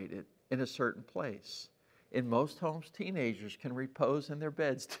situated in a certain place. In most homes, teenagers can repose in their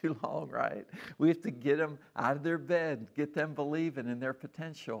beds too long, right? We have to get them out of their bed, get them believing in their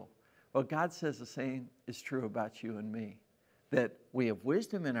potential. Well, God says the same is true about you and me, that we have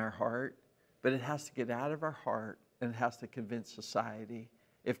wisdom in our heart, but it has to get out of our heart and it has to convince society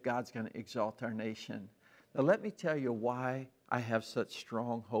if God's going to exalt our nation. Now, let me tell you why I have such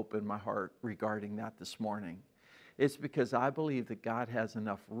strong hope in my heart regarding that this morning. It's because I believe that God has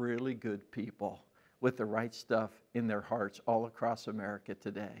enough really good people with the right stuff in their hearts all across America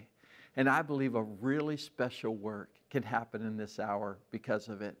today. And I believe a really special work can happen in this hour because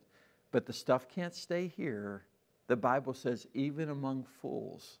of it. But the stuff can't stay here. The Bible says even among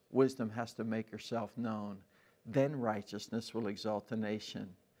fools, wisdom has to make herself known. Then righteousness will exalt the nation.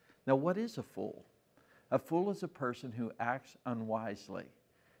 Now, what is a fool? A fool is a person who acts unwisely.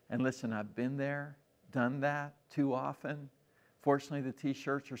 And listen, I've been there, done that too often. Fortunately, the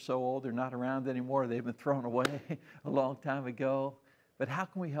t-shirts are so old, they're not around anymore. They've been thrown away a long time ago. But how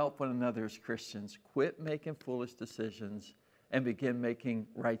can we help one another as Christians? Quit making foolish decisions and begin making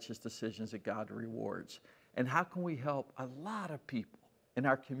righteous decisions that God rewards. And how can we help a lot of people in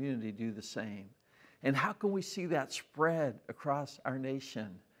our community do the same? And how can we see that spread across our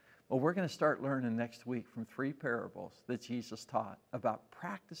nation? Well, we're going to start learning next week from 3 parables that Jesus taught about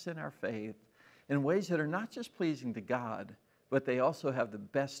practicing our faith in ways that are not just pleasing to God, but they also have the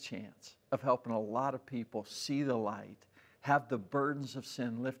best chance of helping a lot of people see the light, have the burdens of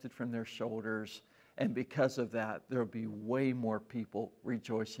sin lifted from their shoulders, and because of that, there'll be way more people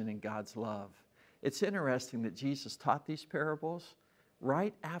rejoicing in God's love. It's interesting that Jesus taught these parables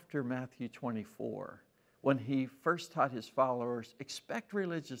right after Matthew 24, when he first taught his followers, expect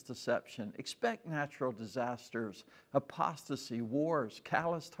religious deception, expect natural disasters, apostasy, wars,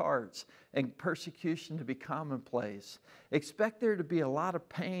 calloused hearts, and persecution to be commonplace. Expect there to be a lot of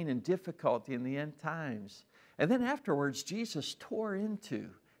pain and difficulty in the end times. And then afterwards, Jesus tore into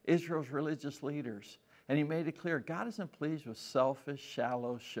Israel's religious leaders, and he made it clear God isn't pleased with selfish,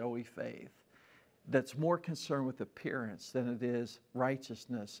 shallow, showy faith that's more concerned with appearance than it is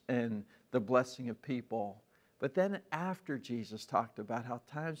righteousness and the blessing of people. But then after Jesus talked about how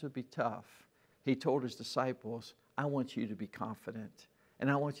times would be tough, he told his disciples, I want you to be confident, and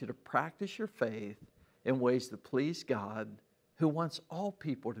I want you to practice your faith in ways that please God, who wants all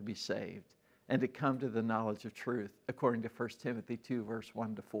people to be saved and to come to the knowledge of truth, according to 1 Timothy 2, verse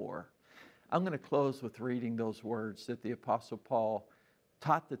 1-4. I'm going to close with reading those words that the Apostle Paul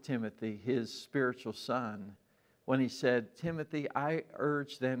taught to Timothy, his spiritual son, when he said, Timothy, I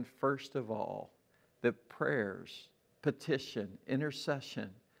urge then first of all that prayers, petition, intercession,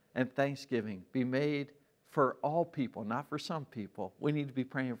 and thanksgiving be made for all people, not for some people. We need to be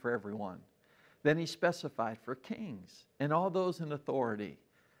praying for everyone. Then he specified for kings and all those in authority,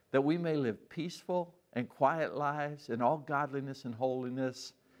 that we may live peaceful and quiet lives in all godliness and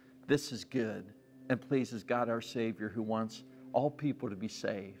holiness. This is good and pleases God our Savior, who wants all people to be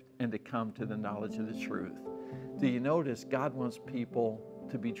saved and to come to the knowledge of the truth. Do you notice God wants people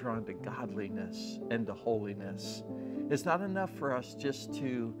to be drawn to godliness and to holiness? It's not enough for us just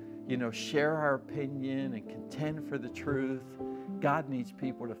to, share our opinion and contend for the truth. God needs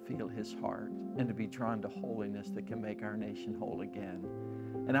people to feel his heart and to be drawn to holiness that can make our nation whole again.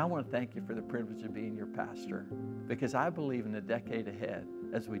 And I want to thank you for the privilege of being your pastor, because I believe in the decade ahead,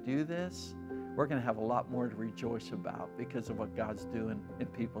 as we do this, we're going to have a lot more to rejoice about because of what God's doing in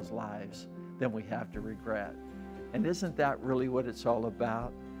people's lives than we have to regret. And isn't that really what it's all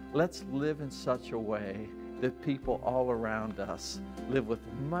about? Let's live in such a way that people all around us live with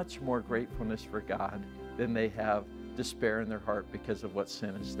much more gratefulness for God than they have despair in their heart because of what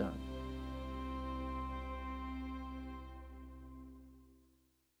sin has done.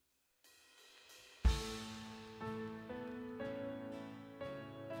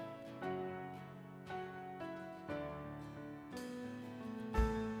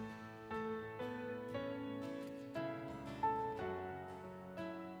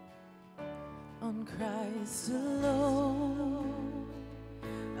 on Christ alone,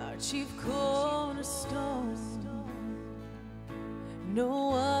 our chief cornerstone.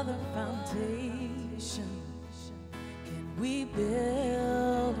 No other foundation can we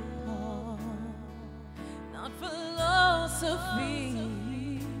build upon. Not philosophy,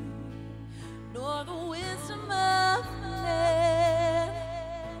 nor the wisdom of man.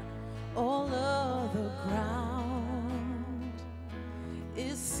 All of the ground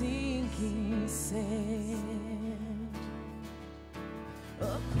is sinking sand.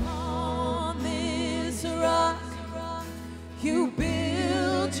 Upon this rock you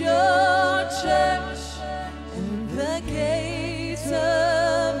build your church, and the gates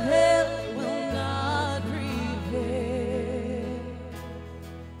of hell will not prevail.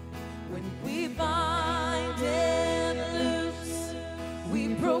 When we bind and loose,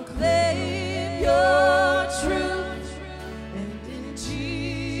 we proclaim your truth, and in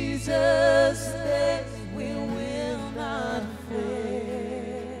Jesus' name we will not fail.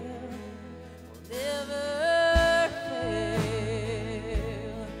 We'll never fail.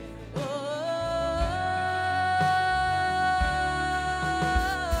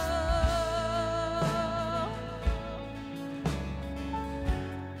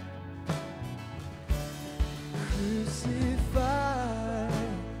 Crucified,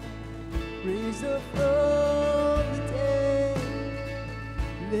 raised up from the dead,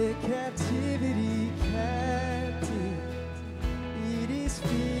 let captivity captive. It is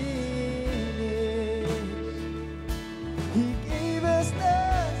finished. He gave us the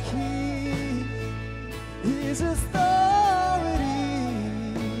key, His authority.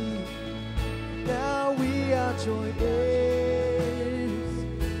 Now we are joint heirs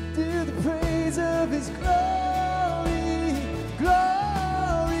to the praise of His glory,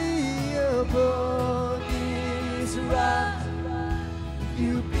 glory upon this rock.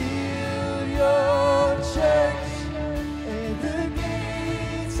 You build your church, and the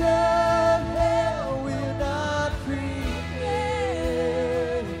gates of hell will not prevail.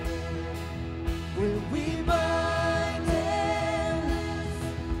 When we bind and loose,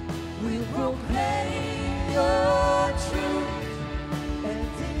 we proclaim your truth, and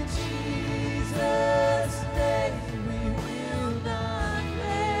in Jesus' name we will not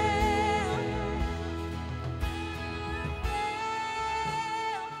fail.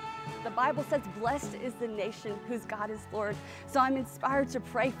 The Bible says, blessed is the nation whose God is Lord. So I'm inspired to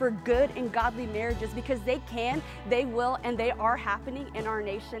pray for good and godly marriages, because they can, they will, and they are happening in our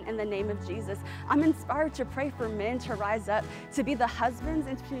nation in the name of Jesus. I'm inspired to pray for men to rise up, to be the husbands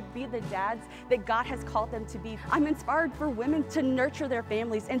and to be the dads that God has called them to be. I'm inspired for women to nurture their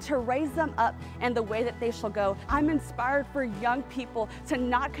families and to raise them up in the way that they shall go. I'm inspired for young people to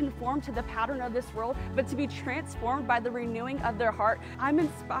not conform to the pattern of this world, but to be transformed by the renewing of their heart. I'm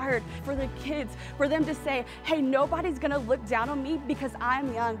inspired for the kids, for them to say, hey, nobody's gonna look down on me because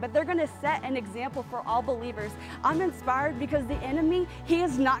I'm young, but they're gonna set an example for all believers. I'm inspired because the enemy, he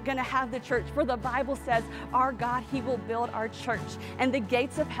is not gonna have the church, for the Bible says, our God, He will build our church, and the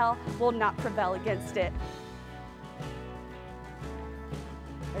gates of hell will not prevail against it.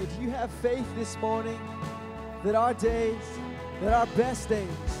 Hey, do you have faith this morning that our days, that our best days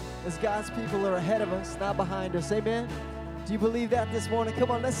as God's people are ahead of us, not behind us? Amen? Do you believe that this morning? Come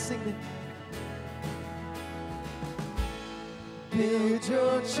on, let's sing it. Build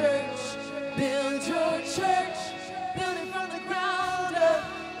your church, build your church, build it from the ground up.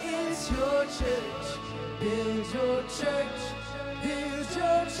 It's your church. Build your church, build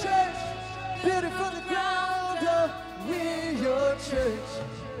your church, build it from the ground up. We're your church.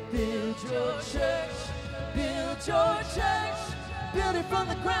 Build your church, build your church, build it from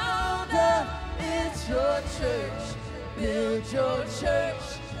the ground up. It's your church. Build your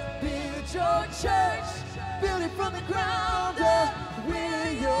church, build your church, build it from the ground up.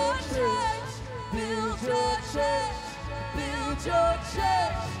 We're your church. Build your church, build your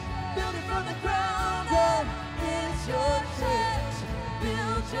church, build it from the ground up. It's your church.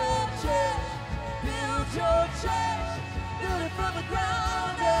 Build your church, build your church, build it from the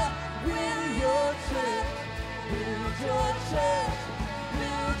ground up. We're your church. Build your church,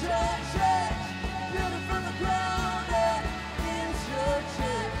 build your church, build it from the ground up. It's your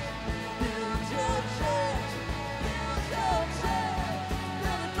church. Build your church, build your church,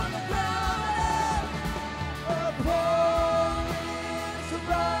 build it from the ground up. Upon this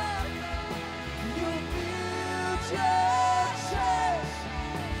rock, you build your church.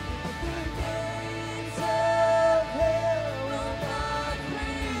 The gates of hell will not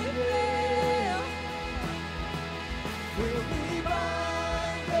prevail.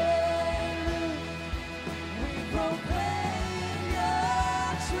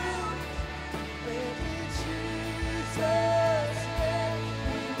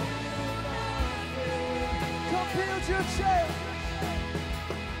 build your church.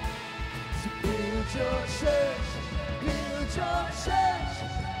 So build your church. Build your church.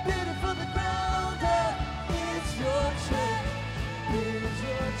 Build it from the ground up. It's your church. Build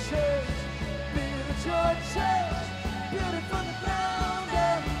your church. Build your church. Build it from the ground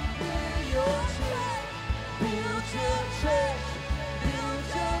up. Build your church. Build your church. Build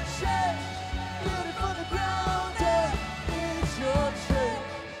your church. Build it from the ground up. It's your church.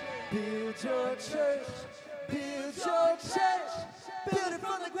 Build your church. Build your church. Build it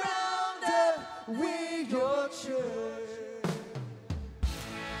from the ground up. We're your church.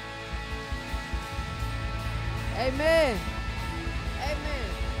 Amen. Amen.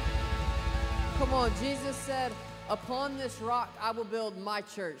 Come on, Jesus said, upon this rock I will build my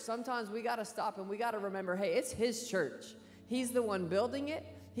church. Sometimes we got to stop and we got to remember, hey, it's his church. He's the one building it.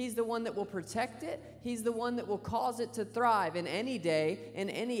 He's the one that will protect it. He's the one that will cause it to thrive in any day, in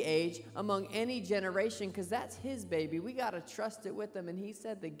any age, among any generation, because that's his baby. We got to trust it with him. And he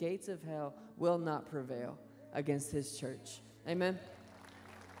said the gates of hell will not prevail against his church. Amen.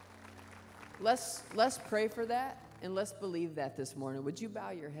 Let's pray for that, and let's believe that this morning. Would you bow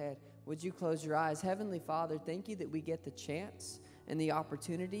your head? Would you close your eyes? Heavenly Father, thank you that we get the chance and the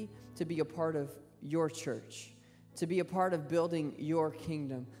opportunity to be a part of your church, to be a part of building your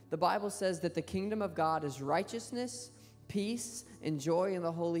kingdom. The Bible says that the kingdom of God is righteousness, peace, and joy in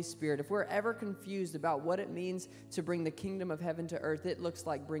the Holy Spirit. If we're ever confused about what it means to bring the kingdom of heaven to earth, it looks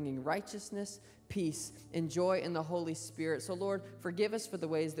like bringing righteousness, peace, and joy in the Holy Spirit. So Lord, forgive us for the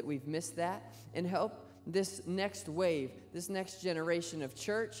ways that we've missed that, and help this next wave, this next generation of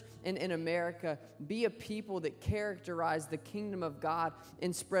church and in America be a people that characterize the kingdom of God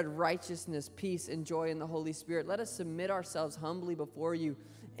and spread righteousness, peace, and joy in the Holy Spirit. Let us submit ourselves humbly before you,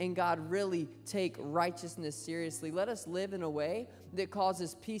 and God, really take righteousness seriously. Let us live in a way that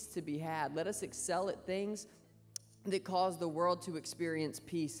causes peace to be had. Let us excel at things that cause the world to experience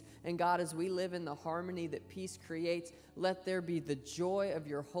peace. And God, as we live in the harmony that peace creates, let there be the joy of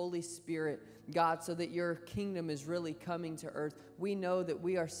your Holy Spirit, God, so that your kingdom is really coming to earth. We know that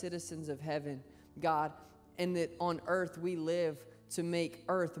we are citizens of heaven, God, and that on earth we live to make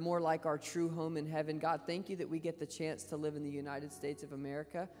earth more like our true home in heaven. God, thank you that we get the chance to live in the United States of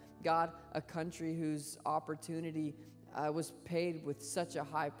America. God, a country whose opportunity was paid with such a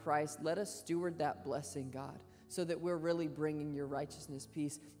high price. Let us steward that blessing, God, so that we're really bringing your righteousness,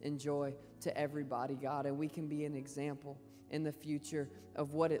 peace, and joy to everybody, God, and we can be an example in the future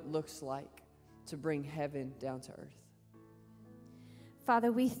of what it looks like to bring heaven down to earth.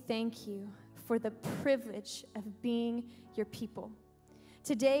 Father, we thank you for the privilege of being your people.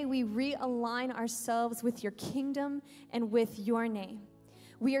 Today, we realign ourselves with your kingdom and with your name.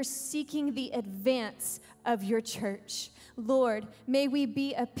 We are seeking the advance of your church. Lord, may we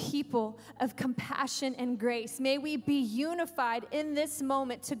be a people of compassion and grace. May we be unified in this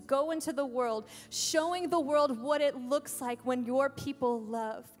moment to go into the world, showing the world what it looks like when your people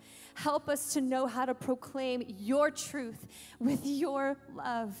love. Help us to know how to proclaim your truth with your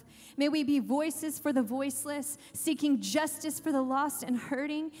love. May we be voices for the voiceless, seeking justice for the lost and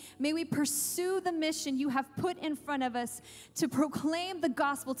hurting. May we pursue the mission you have put in front of us to proclaim the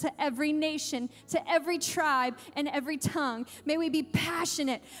gospel to every nation, to every tribe, and every tongue. May we be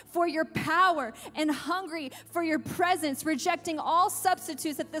passionate for your power and hungry for your presence, rejecting all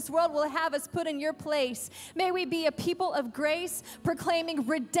substitutes that this world will have us put in your place. May we be a people of grace, proclaiming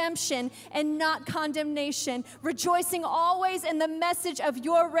redemption and not condemnation, rejoicing always in the message of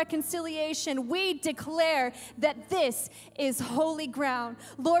your reconciliation. We declare that this is holy ground.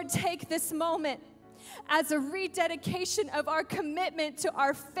 Lord, take this moment as a rededication of our commitment to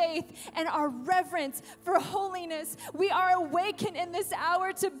our faith and our reverence for holiness. We are awakened in this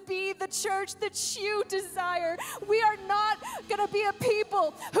hour to be the church that you desire. We are not going to be a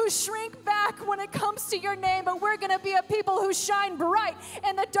people who shrink back when it comes to your name, but we're going to be a people who shine bright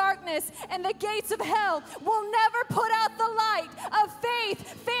in the darkness, and the gates of hell will never put out the light of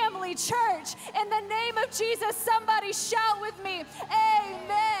Faith Family Church. In the name of Jesus, somebody shout with me,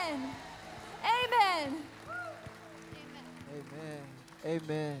 amen. Amen. Amen.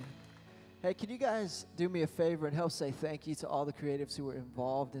 Amen. Hey, can you guys do me a favor and help say thank you to all the creatives who were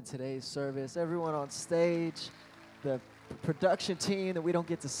involved in today's service? Everyone on stage, the production team that we don't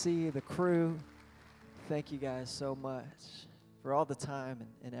get to see, the crew. Thank you guys so much for all the time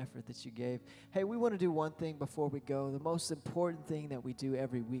and effort that you gave. Hey, we want to do one thing before we go, the most important thing that we do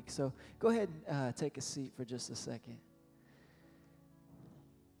every week. So go ahead and take a seat for just a second.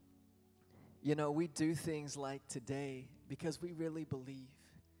 You know, we do things like today because we really believe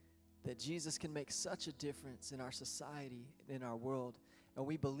that Jesus can make such a difference in our society and in our world. And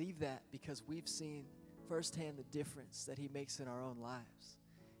we believe that because we've seen firsthand the difference that he makes in our own lives.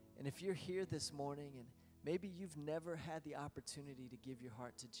 And if you're here this morning and maybe you've never had the opportunity to give your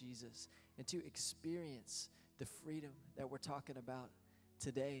heart to Jesus and to experience the freedom that we're talking about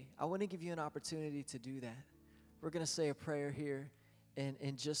today, I want to give you an opportunity to do that. We're going to say a prayer here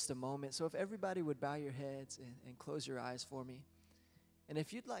in just a moment. So if everybody would bow your heads and close your eyes for me. And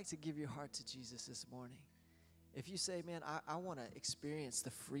if you'd like to give your heart to Jesus this morning, if you say, man, I want to experience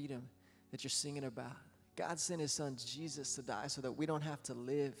the freedom that you're singing about. God sent his son Jesus to die so that we don't have to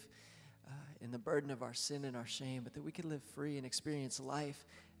live in the burden of our sin and our shame, but that we can live free and experience life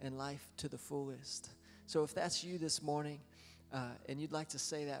and life to the fullest. So if that's you this morning and you'd like to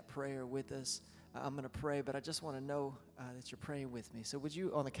say that prayer with us, I'm going to pray, but I just want to know that you're praying with me. So would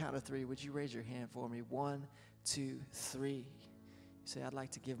you, on the count of 3, would you raise your hand for me? 1, 2, 3. You say, I'd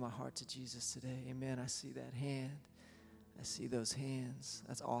like to give my heart to Jesus today. Amen. I see that hand. I see those hands.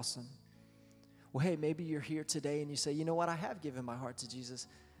 That's awesome. Well, hey, maybe you're here today and you say, you know what, I have given my heart to Jesus,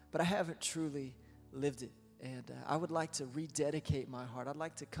 but I haven't truly lived it. And I would like to rededicate my heart. I'd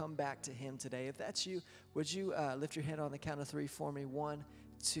like to come back to him today. If that's you, would you lift your hand on the count of 3 for me? 1,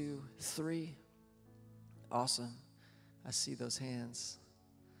 2, 3. Awesome. I see those hands.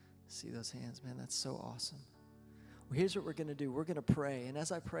 I see those hands, man. That's so awesome. Well, here's what we're going to do. We're going to pray. And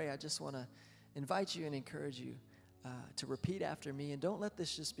as I pray, I just want to invite you and encourage you to repeat after me. And don't let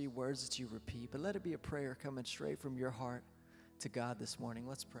this just be words that you repeat, but let it be a prayer coming straight from your heart to God this morning.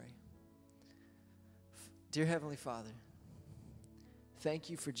 Let's pray. Dear Heavenly Father, thank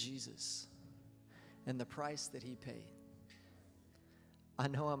you for Jesus and the price that he paid. I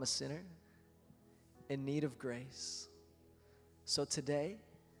know I'm a sinner in need of grace. So today,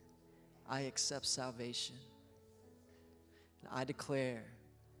 I accept salvation. And I declare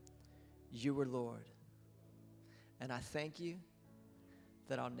you are Lord. And I thank you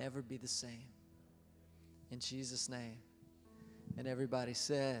that I'll never be the same. In Jesus' name. And everybody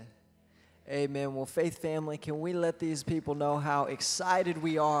said, amen. Well, Faith family, can we let these people know how excited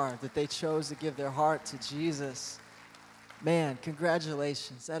we are that they chose to give their heart to Jesus? Man,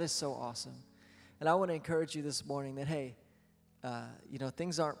 congratulations. That is so awesome. And I want to encourage you this morning that, hey,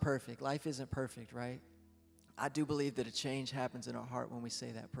 things aren't perfect. Life isn't perfect, right? I do believe that a change happens in our heart when we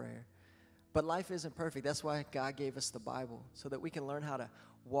say that prayer. But life isn't perfect. That's why God gave us the Bible, so that we can learn how to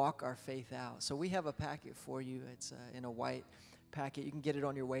walk our faith out. So we have a packet for you. It's in a white packet. You can get it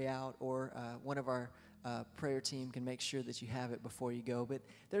on your way out, or one of our prayer team can make sure that you have it before you go. But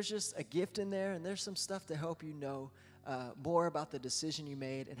there's just a gift in there, and there's some stuff to help you know more about the decision you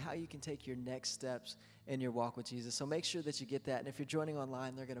made and how you can take your next steps in your walk with Jesus. So make sure that you get that. And if you're joining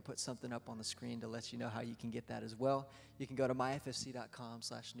online, they're going to put something up on the screen to let you know how you can get that as well. You can go to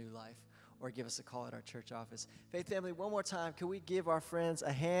myfsc.com/newlife or give us a call at our church office. Faith family, one more time, can we give our friends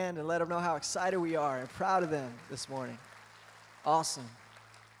a hand and let them know how excited we are and proud of them this morning? Awesome.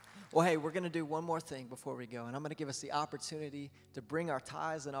 Well, hey, we're going to do one more thing before we go, and I'm going to give us the opportunity to bring our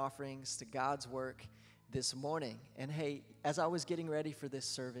tithes and offerings to God's work this morning. And hey, as I was getting ready for this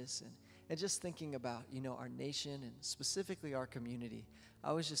service and just thinking about, our nation and specifically our community,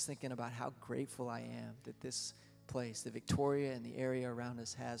 I was just thinking about how grateful I am that this place, the Victoria and the area around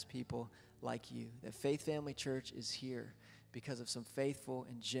us, has people like you, that Faith Family Church is here because of some faithful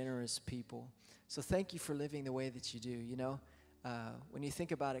and generous people. So thank you for living the way that you do. When you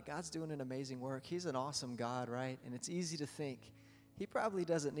think about it, God's doing an amazing work. He's an awesome God, right? And it's easy to think he probably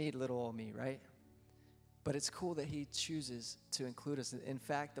doesn't need little old me, right? But it's cool that he chooses to include us. In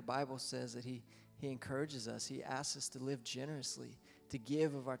fact, the Bible says that he encourages us. He asks us to live generously, to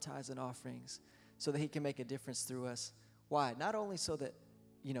give of our tithes and offerings so that he can make a difference through us. Why? Not only so that,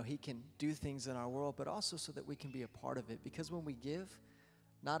 he can do things in our world, but also so that we can be a part of it. Because when we give,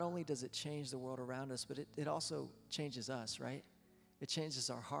 not only does it change the world around us, but it also changes us, right? It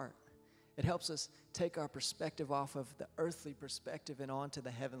changes our heart. It helps us take our perspective off of the earthly perspective and onto the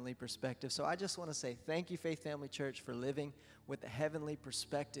heavenly perspective. So I just want to say thank you, Faith Family Church, for living with the heavenly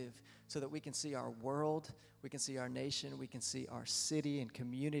perspective so that we can see our world, we can see our nation, we can see our city and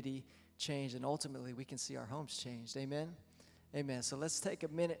community change, and ultimately we can see our homes changed. Amen? Amen. So let's take a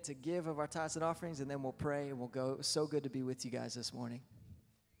minute to give of our tithes and offerings, and then we'll pray and we'll go. It was so good to be with you guys this morning.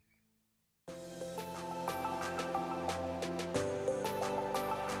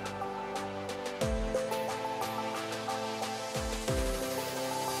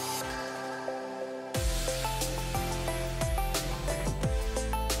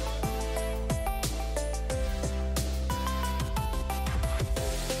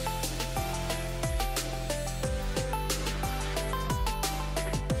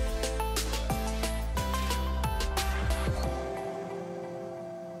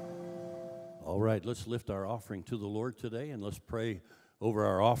 All right, let's lift our offering to the Lord today, and let's pray over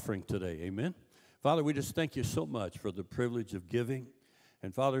our offering today. Amen. Father, we just thank you so much for the privilege of giving.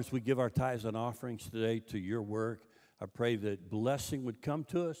 And Father, as we give our tithes and offerings today to your work, I pray that blessing would come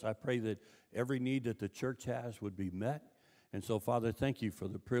to us. I pray that every need that the church has would be met. And so, Father, thank you for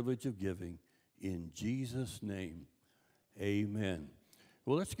the privilege of giving. In Jesus' name, amen.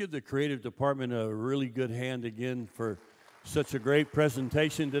 Well, let's give the creative department a really good hand again for such a great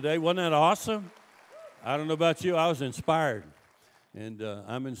presentation today. Wasn't that awesome? I don't know about you, I was inspired. And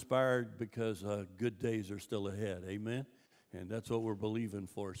I'm inspired because good days are still ahead, amen? And that's what we're believing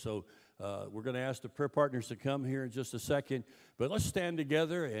for. So we're going to ask the prayer partners to come here in just a second. But let's stand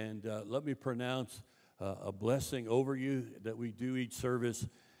together and let me pronounce a blessing over you that we do each service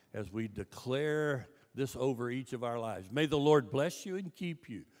as we declare this over each of our lives. May the Lord bless you and keep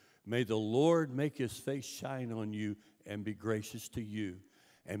you. May the Lord make his face shine on you and be gracious to you.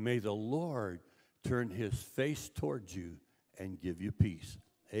 And may the Lord turn his face towards you and give you peace.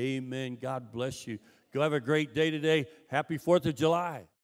 Amen. God bless you. Go have a great day today. Happy 4th of July.